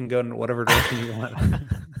clear. You can go in whatever direction you want.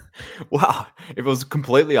 Wow. If it was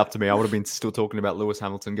completely up to me, I would have been still talking about Lewis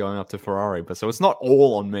Hamilton going up to Ferrari. But so it's not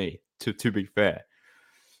all on me, to be fair.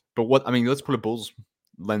 But let's put a Bulls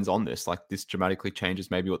lens on this. Like, this dramatically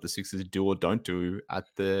changes maybe what the Sixers do or don't do at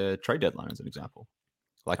the trade deadline, as an example.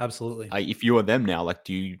 Like, absolutely. If you are them now, like,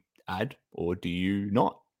 do you add or do you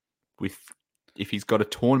not? If he's got a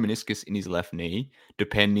torn meniscus in his left knee,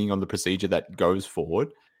 depending on the procedure that goes forward,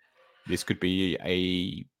 this could be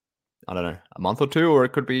a month or two, or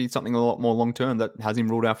it could be something a lot more long-term that has him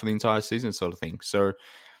ruled out for the entire season, sort of thing. So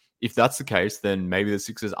if that's the case, then maybe the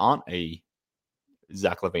Sixers aren't a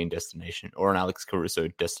Zach LaVine destination or an Alex Caruso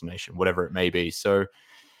destination, whatever it may be. So,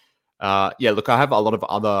 look, I have a lot of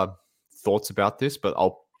other thoughts about this, but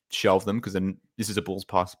I'll shelve them because then this is a Bulls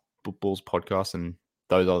podcast, and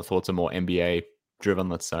those other thoughts are more NBA driven,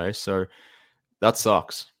 let's say. So that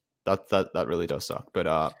sucks. That really does suck. But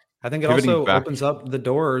I think it also opens up the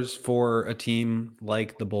doors for a team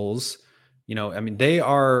like the Bulls. I mean, they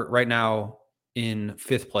are right now in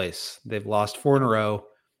 5th place. They've lost 4 in a row.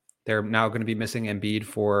 They're now going to be missing Embiid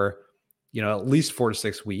for, at least 4 to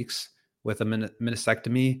 6 weeks with a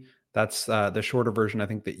meniscectomy. That's the shorter version. I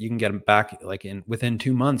think that you can get him back like within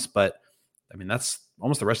 2 months, but I mean, that's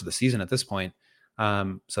almost the rest of the season at this point.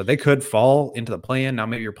 So they could fall into the play-in. Now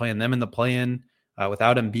maybe you're playing them in the play-in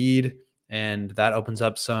without Embiid, and that opens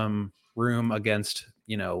up some room against,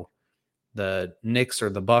 the Knicks or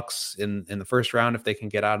the Bucks in the first round if they can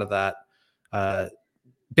get out of that.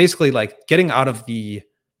 Basically, like getting out of the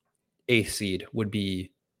 8th seed would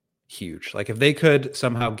be huge. Like if they could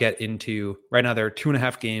somehow get into, right now they're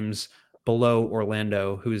 2.5 games below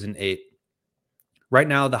Orlando, who's in 8. Right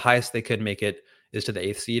now, the highest they could make it is to the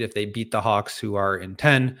 8th seed if they beat the Hawks, who are in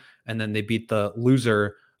 10, and then they beat the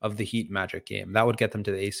loser of the Heat Magic game. That would get them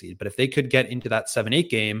to the 8th seed. But if they could get into that 7-8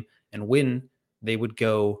 game and win, they would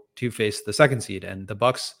go to face the 2nd seed. And the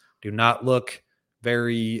Bucks do not look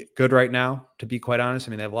very good right now, to be quite honest.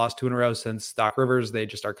 I mean, they've lost 2 in a row since Doc Rivers. They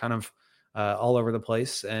just are kind of all over the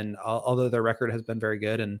place. And although their record has been very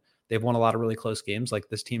good and they've won a lot of really close games, like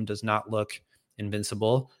this team does not look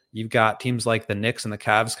invincible. You've got teams like the Knicks and the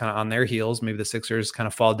Cavs kind of on their heels. Maybe the Sixers kind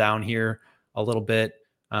of fall down here a little bit.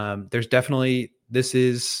 There's definitely, this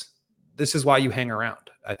is why you hang around,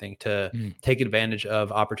 I think, to take advantage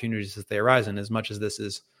of opportunities as they arise. And as much as this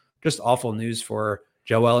is just awful news for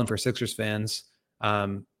Joel and for Sixers fans,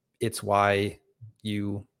 it's why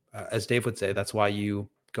you, as Dave would say, that's why you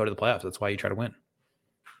go to the playoffs. That's why you try to win.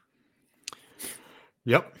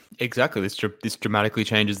 Yep, exactly. This dramatically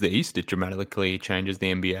changes the East. It dramatically changes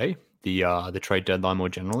the NBA, the trade deadline more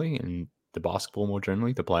generally, and the basketball more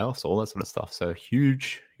generally, the playoffs, all that sort of stuff. So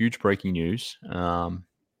huge breaking news.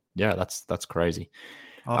 Yeah, that's crazy.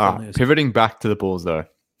 Awful news. Pivoting back to the Bulls, though,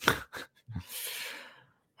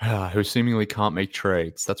 who seemingly can't make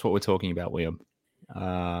trades. That's what we're talking about, Liam.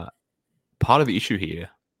 Part of the issue here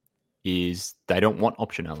is they don't want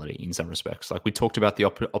optionality in some respects. Like we talked about the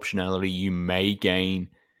optionality you may gain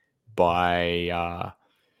by,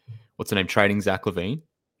 trading Zach LaVine.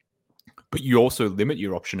 But you also limit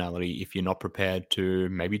your optionality if you're not prepared to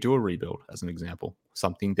maybe do a rebuild, as an example.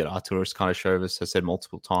 Something that Arturas Karnisovas has said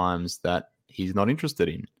multiple times that he's not interested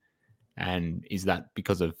in. And is that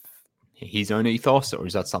because of his own ethos, or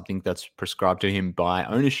is that something that's prescribed to him by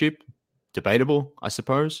ownership? Debatable, I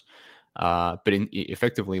suppose. But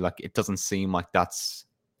effectively, like, it doesn't seem like that's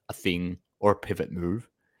a thing or a pivot move.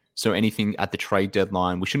 So anything at the trade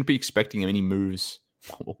deadline, we shouldn't be expecting any moves.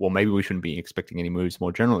 Well, maybe we shouldn't be expecting any moves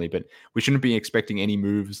more generally, but we shouldn't be expecting any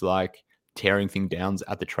moves like tearing things down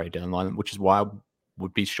at the trade deadline, which is why I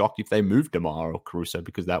would be shocked if they moved DeMar or Caruso,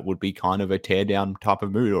 because that would be kind of a tear down type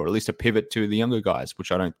of move, or at least a pivot to the younger guys,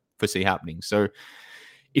 which I don't foresee happening. So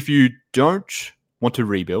if you don't want to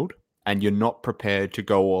rebuild and you're not prepared to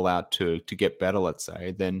go all out to get better, let's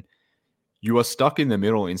say, then you are stuck in the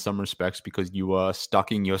middle in some respects because you are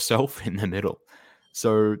stucking yourself in the middle.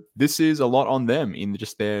 So this is a lot on them in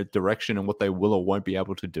just their direction and what they will or won't be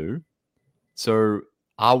able to do. So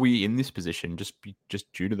are we in this position just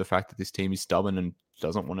due to the fact that this team is stubborn and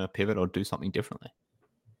doesn't want to pivot or do something differently?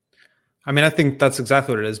 I mean, I think that's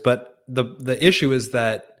exactly what it is. But the issue is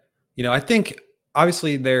that, I think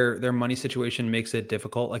obviously their money situation makes it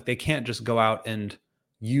difficult. Like they can't just go out and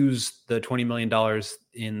use the $20 million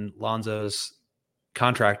in Lonzo's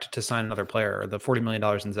contract to sign another player, or the $40 million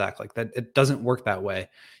in Zach. Like that, it doesn't work that way.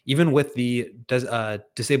 Even with the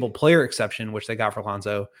disabled player exception, which they got for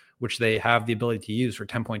Lonzo, which they have the ability to use for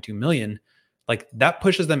 $10.2 million, like that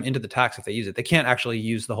pushes them into the tax if they use it. They can't actually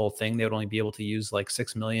use the whole thing. They would only be able to use like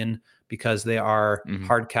 $6 million because they are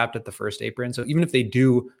hard capped at the first apron. So even if they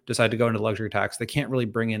do decide to go into luxury tax, they can't really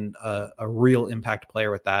bring in a real impact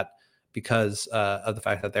player with that because of the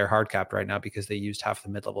fact that they're hard capped right now because they used half the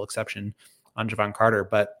mid-level exception on Javon Carter.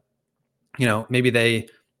 But, maybe they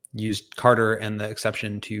used Carter and the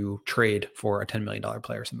exception to trade for a $10 million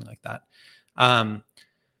player or something like that.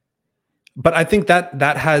 But I think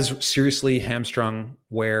that has seriously hamstrung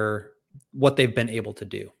what they've been able to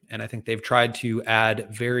do. And I think they've tried to add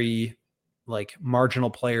very marginal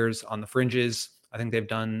players on the fringes. I think they've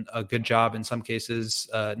done a good job in some cases,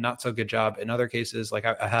 not so good job in other cases. Like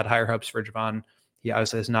I had higher hopes for Javon. He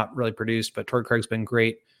obviously has not really produced, but Torrey Craig's been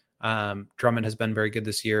great. Drummond has been very good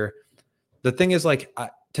this year. The thing is,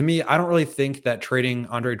 to me, I don't really think that trading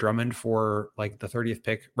Andre Drummond for the 30th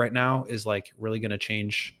pick right now is really going to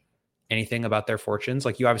change anything about their fortunes.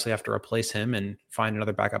 You obviously have to replace him and find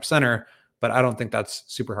another backup center, but I don't think that's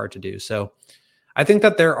super hard to do. So I think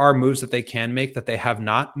that there are moves that they can make that they have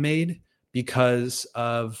not made because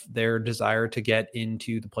of their desire to get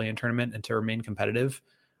into the play-in tournament and to remain competitive.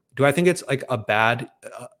 Do I think it's like a bad,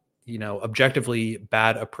 objectively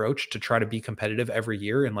bad approach to try to be competitive every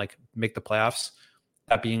year and like make the playoffs,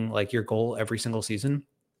 that being like your goal every single season?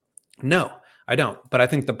 No, I don't. But I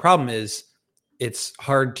think the problem is it's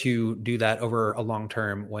hard to do that over a long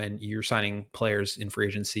term when you're signing players in free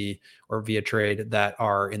agency or via trade that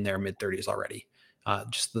are in their mid 30s already.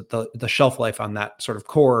 Just the shelf life on that sort of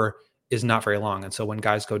core is not very long. And so when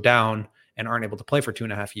guys go down and aren't able to play for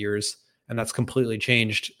 2.5 years, and that's completely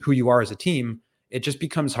changed who you are as a team, it just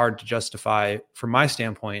becomes hard to justify, from my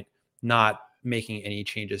standpoint, not making any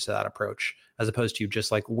changes to that approach, as opposed to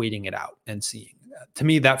just like waiting it out and seeing. To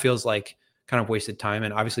me, that feels like kind of wasted time.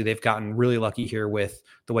 And obviously they've gotten really lucky here with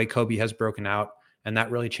the way Kobe has broken out and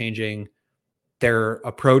that really changing their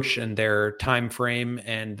approach and their time frame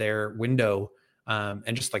and their window,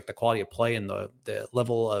 and just like the quality of play and the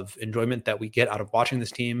level of enjoyment that we get out of watching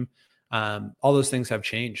this team. All those things have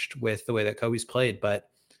changed with the way that Kobe's played. But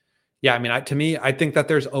yeah, I mean, to me, I think that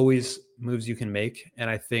there's always moves you can make. And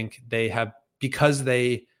I think they have, because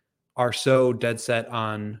they are so dead set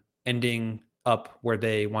on ending up where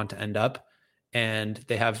they want to end up, and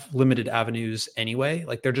they have limited avenues anyway,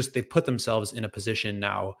 like they put themselves in a position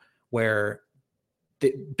now where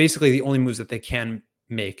basically the only moves that they can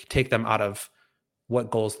make take them out of what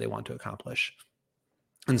goals they want to accomplish.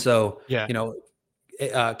 And so,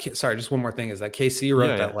 sorry, just one more thing is that KC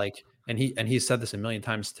wrote that like, and he said this a million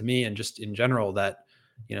times to me and just in general that,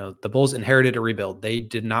 the Bulls inherited a rebuild. They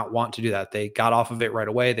did not want to do that. They got off of it right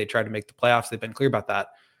away. They tried to make the playoffs. They've been clear about that.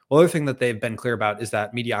 Well, the other thing that they've been clear about is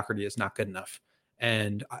that mediocrity is not good enough.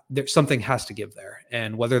 And there's something has to give there.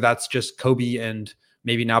 And whether that's just Kobe and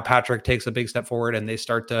maybe now Patrick takes a big step forward and they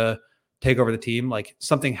start to take over the team, like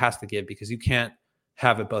something has to give, because you can't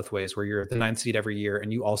have it both ways where you're the 9th seed every year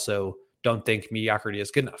and you also don't think mediocrity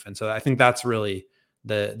is good enough. And so I think that's really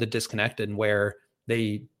the disconnect, and where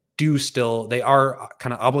they are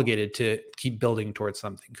kind of obligated to keep building towards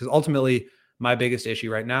something. Because ultimately my biggest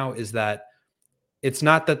issue right now is that it's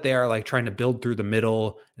not that they are like trying to build through the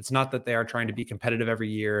middle. It's not that they are trying to be competitive every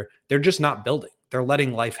year. They're just not building. They're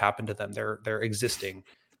letting life happen to them. They're existing,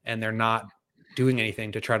 and they're not doing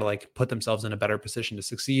anything to try to like put themselves in a better position to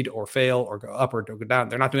succeed or fail or go up or go down.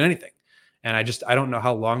 They're not doing anything. And I don't know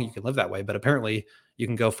how long you can live that way, but apparently you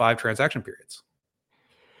can go 5 transaction periods.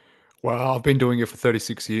 Well, I've been doing it for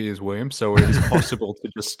 36 years, William, so it is possible to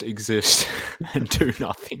just exist and do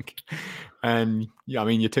nothing. And yeah, I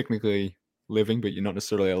mean, you're technically living, but you're not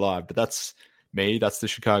necessarily alive. But that's me. That's the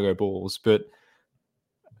Chicago Bulls. But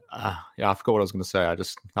I forgot what I was going to say.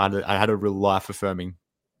 I had a real life-affirming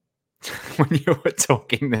when you were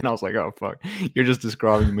talking. Then I was like, oh, fuck. You're just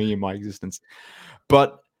describing me and my existence.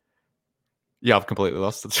 But yeah, I've completely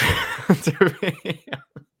lost it.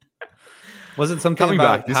 Was it something coming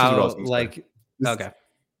about back? This how, is what I was going to like, say. Okay.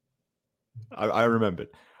 I remembered.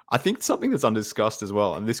 I think something that's undiscussed as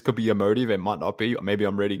well, and this could be a motive, it might not be, or maybe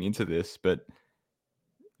I'm reading into this, but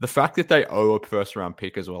the fact that they owe a first-round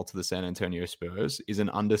pick as well to the San Antonio Spurs is an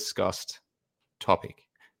undiscussed topic,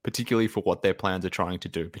 particularly for what their plans are trying to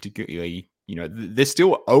do. Particularly, they're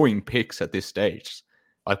still owing picks at this stage.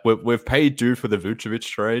 Like we've paid due for the Vucevic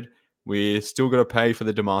trade. We're still going to pay for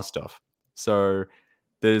the DeMar stuff. So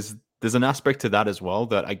there's an aspect to that as well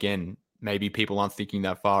that, again, maybe people aren't thinking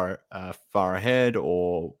that far ahead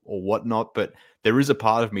or whatnot, but there is a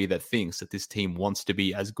part of me that thinks that this team wants to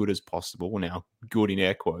be as good as possible, now good in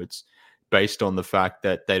air quotes, based on the fact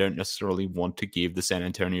that they don't necessarily want to give the San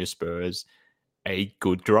Antonio Spurs a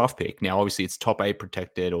good draft pick. Now, obviously, it's top 8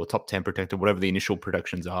 protected or top 10 protected, whatever the initial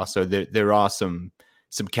projections are. So there are some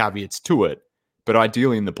caveats to it. But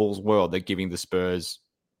ideally, in the Bulls world, they're giving the Spurs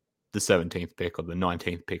the 17th pick or the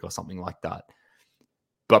 19th pick or something like that.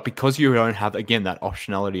 But because you don't have, again, that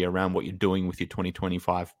optionality around what you're doing with your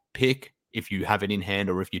 2025 pick, if you have it in hand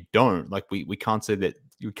or if you don't, like we can't say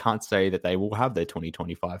that they will have their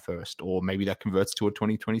 2025 first, or maybe that converts to a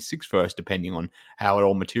 2026 first, depending on how it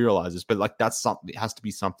all materializes. But like that's something, it has to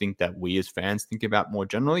be something that we as fans think about more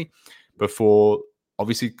generally before,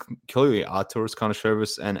 obviously, clearly Arturas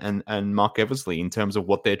Karnisovas and Mark Eversley, in terms of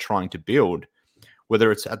what they're trying to build, whether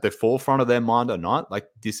it's at the forefront of their mind or not. Like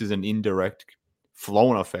this is an indirect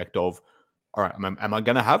flow-on effect of, all right, am I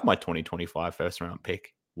going to have my 2025 first-round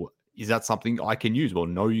pick? Is that something I can use? Well,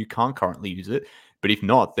 no, you can't currently use it. But if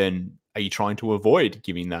not, then are you trying to avoid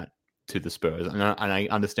giving that to the Spurs? And I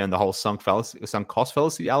understand the whole sunk cost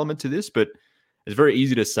fallacy element to this, but it's very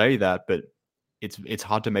easy to say that, but it's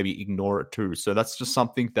hard to maybe ignore it too. So that's just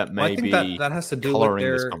something that may be that has to do coloring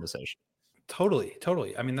with this conversation.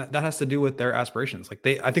 Totally. I mean, that has to do with their aspirations. Like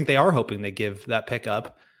I think they are hoping they give that pick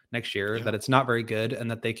up next year, that it's not very good,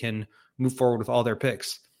 and that they can move forward with all their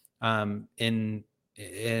picks in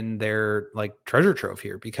their like treasure trove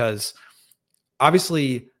here. Because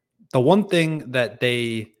obviously the one thing that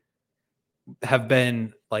they have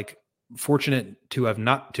been like fortunate to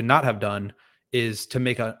not have done is to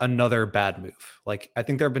make another bad move. Like I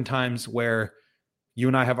think there have been times where you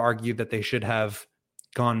and I have argued that they should have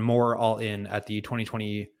gone more all in at the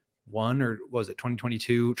 2021 or was it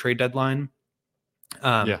 2022 trade deadline.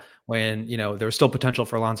 When, there was still potential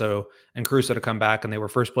for Alonso and Caruso to come back and they were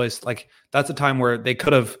first place. Like that's a time where they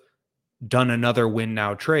could have done another win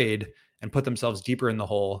now trade and put themselves deeper in the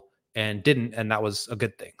hole and didn't. And that was a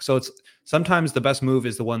good thing. So it's sometimes the best move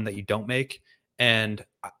is the one that you don't make. And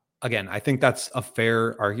again, I think that's a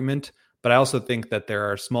fair argument, but I also think that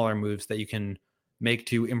there are smaller moves that you can make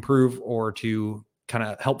to improve or to kind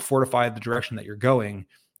of help fortify the direction that you're going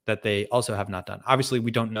that they also have not done. Obviously,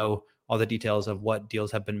 we don't know all the details of what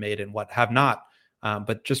deals have been made and what have not.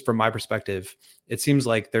 But just from my perspective, it seems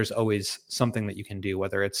like there's always something that you can do,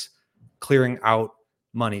 whether it's clearing out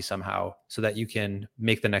money somehow so that you can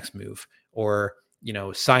make the next move, or,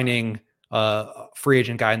 signing a free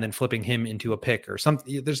agent guy and then flipping him into a pick or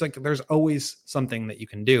something. There's always something that you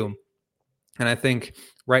can do. And I think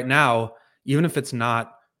right now, even if it's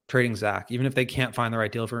not trading Zach, even if they can't find the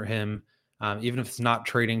right deal for him, even if it's not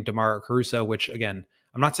trading DeMar or Caruso, which again,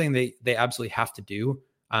 I'm not saying they absolutely have to do.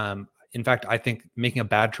 In fact, I think making a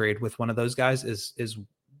bad trade with one of those guys is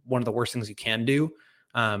one of the worst things you can do,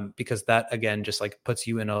 because that again just like puts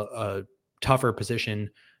you in a tougher position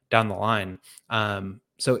down the line.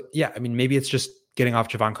 So yeah, I mean, maybe it's just getting off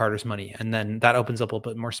Javon Carter's money, and then that opens up a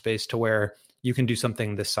little bit more space to where you can do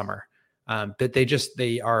something this summer. But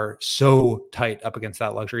they are so tight up against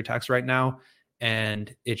that luxury tax right now.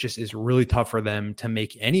 And it just is really tough for them to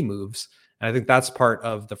make any moves. And I think that's part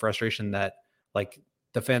of the frustration that like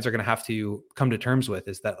the fans are going to have to come to terms with,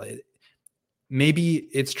 is that maybe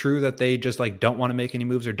it's true that they just like don't want to make any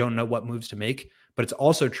moves or don't know what moves to make. But it's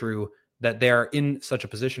also true that they are in such a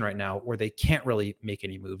position right now where they can't really make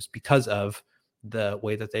any moves because of the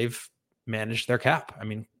way that they've managed their cap. I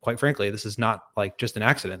mean, quite frankly, this is not like just an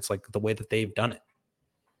accident. It's like the way that they've done it.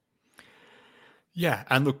 Yeah,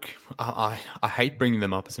 and look, I hate bringing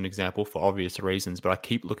them up as an example for obvious reasons, but I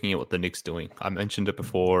keep looking at what the Knicks doing. I mentioned it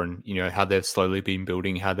before, and how they've slowly been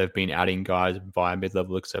building, how they've been adding guys via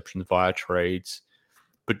mid-level exceptions, via trades.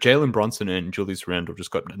 But Jalen Brunson and Julius Randle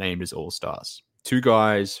just got named as all-stars. Two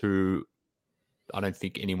guys who I don't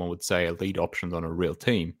think anyone would say are lead options on a real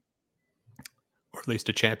team, or at least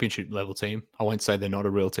a championship level team. I won't say they're not a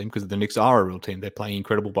real team because the Knicks are a real team. They're playing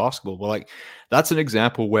incredible basketball. Well, like that's an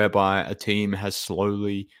example whereby a team has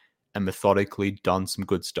slowly and methodically done some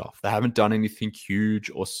good stuff. They haven't done anything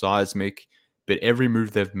huge or seismic, but every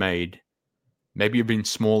move they've made, maybe have been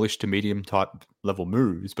smallish to medium type level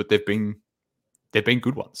moves, but they've been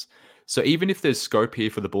good ones. So even if there's scope here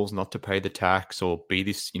for the Bulls not to pay the tax or be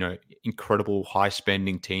this, incredible high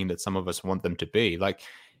spending team that some of us want them to be, like,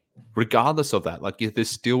 regardless of that, like if there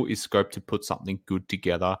still is scope to put something good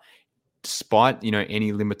together, despite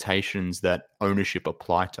any limitations that ownership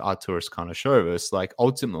apply to Arturas Karnisovas, like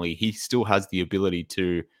ultimately he still has the ability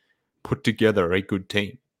to put together a good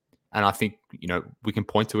team. And I think we can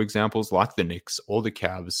point to examples like the Knicks or the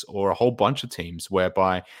Cavs or a whole bunch of teams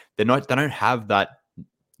whereby they don't have that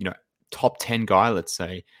top 10 guy, let's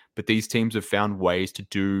say, but these teams have found ways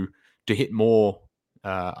to hit more.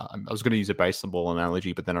 I was going to use a baseball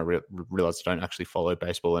analogy, but then I realized I don't actually follow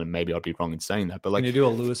baseball, and maybe I'd be wrong in saying that. But like, can you do a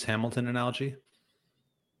Lewis Hamilton analogy?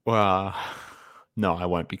 Well, no, I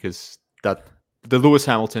won't, because the Lewis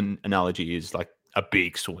Hamilton analogy is like a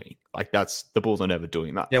big swing. Like that's the Bulls are never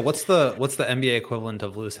doing that. Yeah, what's the NBA equivalent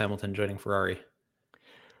of Lewis Hamilton joining Ferrari?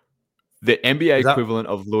 The NBA equivalent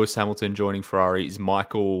of Lewis Hamilton joining Ferrari is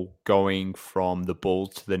Michael going from the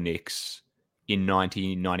Bulls to the Knicks in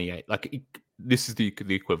 1998. Like this is the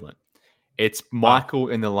equivalent. It's Michael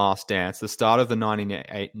in The Last Dance, the start of the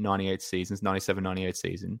 98 seasons, 97-98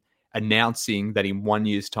 season, announcing that in 1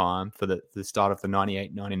 year's time for the start of the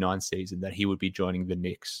 98-99 season that he would be joining the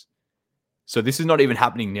Knicks. So this is not even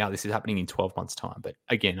happening now. This is happening in 12 months' time. But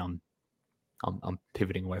again, I'm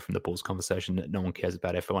pivoting away from the Bulls conversation that no one cares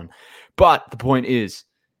about F1. But the point is,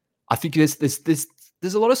 I think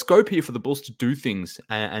there's a lot of scope here for the Bulls to do things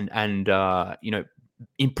and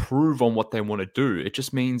improve on what they want to do. It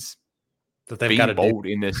just means that they've got to bold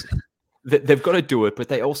in this. They've got to do it, but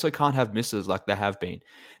they also can't have misses like they have been.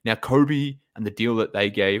 Now, Kobe and the deal that they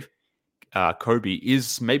gave Kobe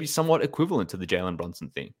is maybe somewhat equivalent to the Jalen Brunson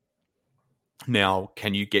thing. Now,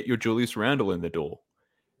 can you get your Julius Randle in the door?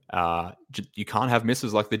 You can't have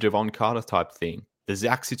misses like the Javon Carter type thing. The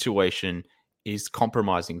Zach situation is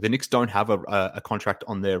compromising. The Knicks don't have a contract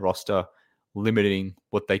on their roster limiting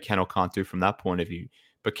what they can or can't do from that point of view.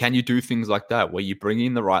 But can you do things like that where you bring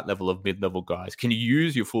in the right level of mid-level guys? Can you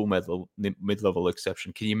use your full mid-level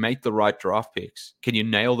exception? Can you make the right draft picks? Can you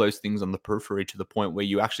nail those things on the periphery to the point where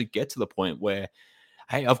you actually get to the point where,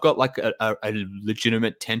 hey, I've got like a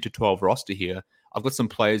legitimate 10 to 12 roster here. I've got some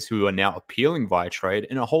players who are now appealing via trade,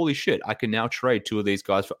 and holy shit, I can now trade two of these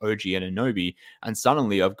guys for OG Anunoby, and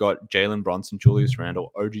suddenly I've got Jalen Brunson, Julius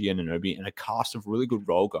Randle, OG Anunoby, and a cast of really good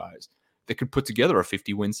role guys that could put together a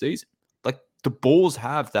 50-win season. Like, the Bulls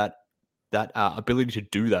have that ability to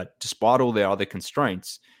do that despite all their other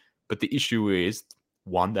constraints. But the issue is,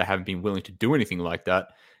 one, they haven't been willing to do anything like that,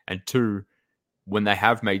 and two, when they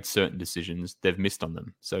have made certain decisions, they've missed on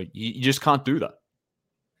them. So you just can't do that.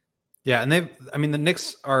 Yeah, and the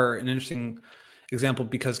Knicks are an interesting example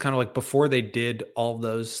because kind of like before they did all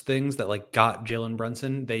those things that like got Jalen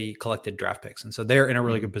Brunson, they collected draft picks. And so they're in a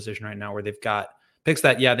really good position right now where they've got picks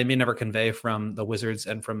that, yeah, they may never convey from the Wizards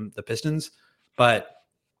and from the Pistons, but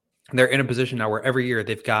they're in a position now where every year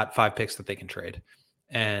they've got 5 picks that they can trade.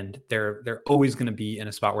 And they're always going to be in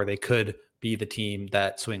a spot where they could be the team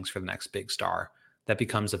that swings for the next big star that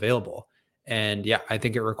becomes available. And yeah, I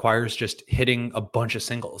think it requires just hitting a bunch of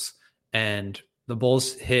singles. And the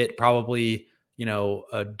Bulls hit probably,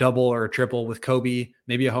 a double or a triple with Kobe,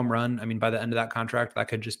 maybe a home run. I mean, by the end of that contract, that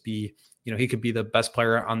could just be, he could be the best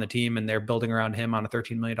player on the team and they're building around him on a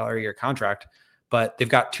 $13 million a year contract. But they've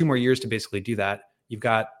got 2 more years to basically do that. You've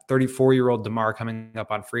got 34-year-old DeMar coming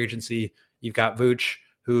up on free agency. You've got Vooch,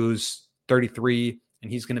 who's 33,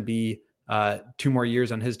 and he's going to be 2 more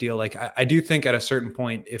years on his deal. Like, I do think at a certain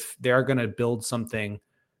point, if they are going to build something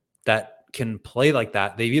that can play like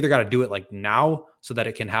that, they've either got to do it like now so that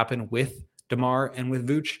it can happen with DeMar and with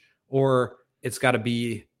Vooch, or it's got to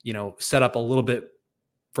be, set up a little bit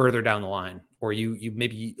further down the line, or you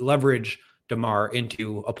maybe leverage DeMar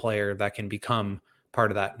into a player that can become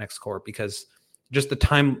part of that next core, because just the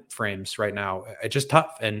time frames right now, it's just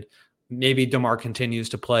tough. And maybe DeMar continues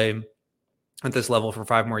to play at this level for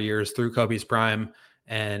 5 more years through Kobe's prime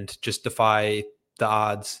and just defy the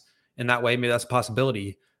odds in that way. Maybe that's a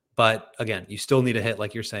possibility. But again, you still need to hit,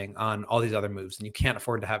 like you're saying, on all these other moves, and you can't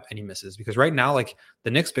afford to have any misses, because right now, like,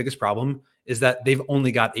 the Knicks' biggest problem is that they've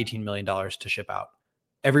only got $18 million to ship out.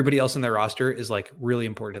 Everybody else in their roster is like really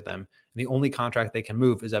important to them. And the only contract they can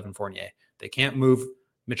move is Evan Fournier. They can't move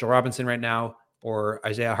Mitchell Robinson right now or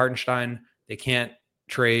Isaiah Hartenstein. They can't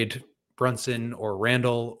trade Brunson or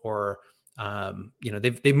Randall or,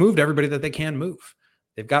 they've moved everybody that they can move.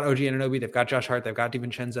 They've got OG Anunoby, they've got Josh Hart, they've got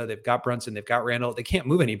DiVincenzo, they've got Brunson, they've got Randall. They can't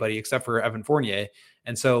move anybody except for Evan Fournier.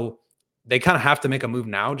 And so they kind of have to make a move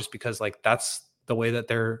now just because like that's the way that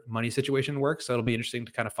their money situation works. So it'll be interesting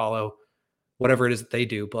to kind of follow whatever it is that they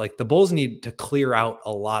do. But like the Bulls need to clear out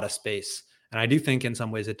a lot of space. And I do think in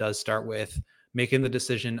some ways it does start with making the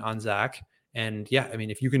decision on Zach. And yeah, I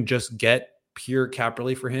mean, if you can just get pure cap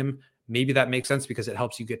relief for him, maybe that makes sense because it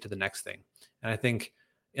helps you get to the next thing. And I think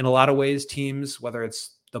in a lot of ways, teams, whether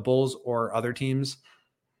it's the Bulls or other teams,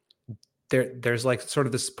 there's like sort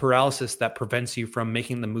of this paralysis that prevents you from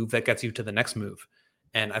making the move that gets you to the next move.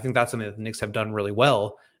 And I think that's something that the Knicks have done really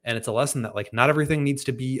well. And it's a lesson that like not everything needs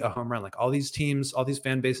to be a home run. Like all these teams, all these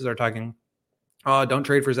fan bases are talking, oh, don't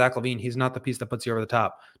trade for Zach LaVine. He's not the piece that puts you over the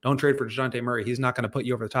top. Don't trade for DeJounte Murray. He's not going to put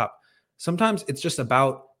you over the top. Sometimes it's just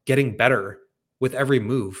about getting better with every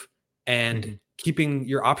move and keeping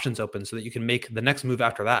your options open so that you can make the next move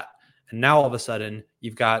after that. And now all of a sudden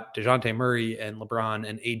you've got DeJounte Murray and LeBron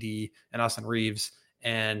and AD and Austin Reeves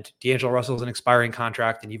and D'Angelo Russell's an expiring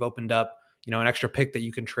contract, and you've opened up, an extra pick that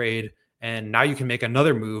you can trade. And now you can make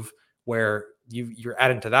another move where you're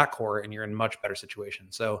adding to that core and you're in a much better situation.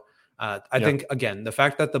 So I think, again, the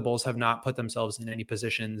fact that the Bulls have not put themselves in any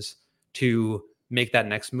positions to make that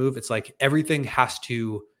next move, it's like everything has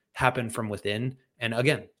to happen from within. And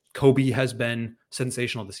again, Kobe has been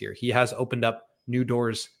sensational this year. He has opened up new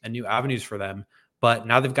doors and new avenues for them, but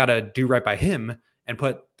now they've got to do right by him and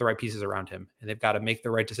put the right pieces around him. And they've got to make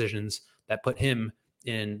the right decisions that put him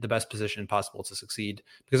in the best position possible to succeed,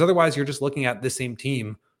 because otherwise you're just looking at the same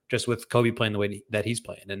team, just with Kobe playing the way that he's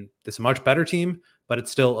playing. And it's a much better team, but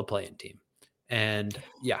it's still a play-in team. And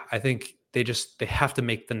yeah, I think they have to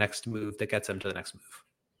make the next move that gets them to the next move.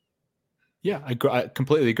 Yeah, I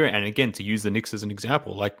completely agree. And again, to use the Knicks as an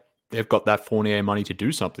example, like they've got that Fournier money to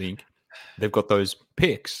do something. They've got those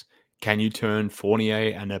picks. Can you turn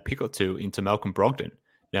Fournier and a pick or two into Malcolm Brogdon?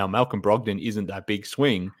 Now, Malcolm Brogdon isn't that big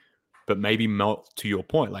swing, but maybe to your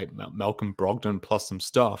point, like Malcolm Brogdon plus some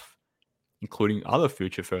stuff, including other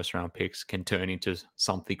future first-round picks, can turn into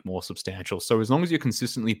something more substantial. So as long as you're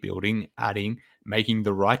consistently building, adding, making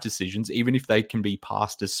the right decisions, even if they can be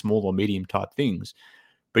passed as small or medium type things,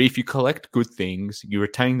 but if you collect good things, you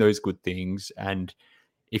retain those good things, and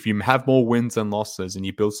if you have more wins than losses and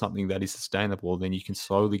you build something that is sustainable, then you can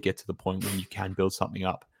slowly get to the point when you can build something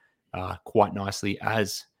up quite nicely,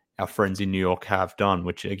 as our friends in New York have done,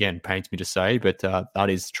 which again pains me to say, but that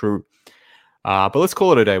is true. But let's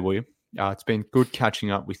call it a day, William. It's been good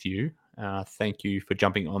catching up with you. Thank you for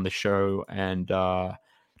jumping on the show and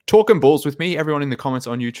talking Bulls with me. Everyone in the comments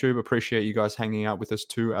on YouTube, appreciate you guys hanging out with us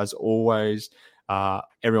too, as always.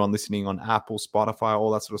 Everyone listening on Apple, Spotify,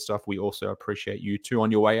 all that sort of stuff, we also appreciate you too.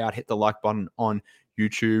 On your way out, hit the like button on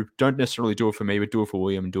YouTube. Don't necessarily do it for me, but do it for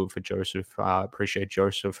William and do it for Joseph. Appreciate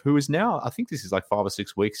Joseph, who is now, I think this is like 5 or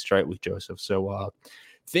 6 weeks straight with Joseph. So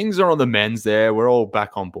things are on the mends there. We're all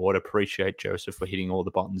back on board. Appreciate Joseph for hitting all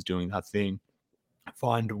the buttons, doing that thing.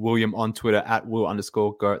 Find William on Twitter at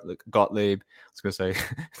Will_Gottlieb. I was going to say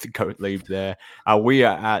the Gottlieb there. We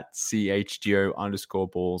are at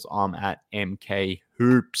CHGO_Bulls. I'm at MK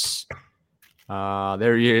Hoops.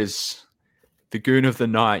 There he is. The goon of the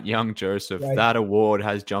night, young Joseph. Right. That award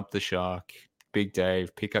has jumped the shark. Big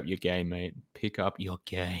Dave, pick up your game, mate. Pick up your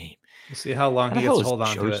game. We'll see how long he gets to hold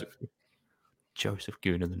on to it. Joseph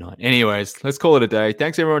Goon of the night. Anyways, let's call it a day.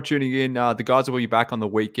 Thanks everyone for tuning in. The guys will be back on the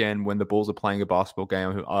weekend when the Bulls are playing a basketball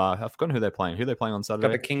game. I've forgotten who they're playing. Who are they playing on Saturday?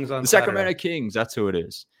 Got the Kings on the Saturday. Sacramento Kings. That's who it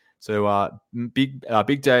is. So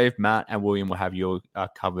Big Dave, Matt, and William will have you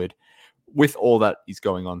covered with all that is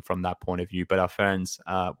going on from that point of view. But our fans,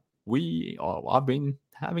 I've been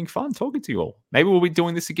having fun talking to you all. Maybe we'll be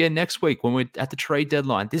doing this again next week when we're at the trade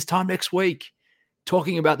deadline. This time next week,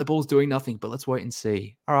 talking about the Bulls doing nothing. But let's wait and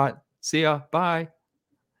see. All right. See ya. Bye.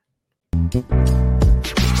 We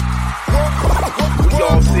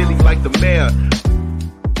all silly like the mayor.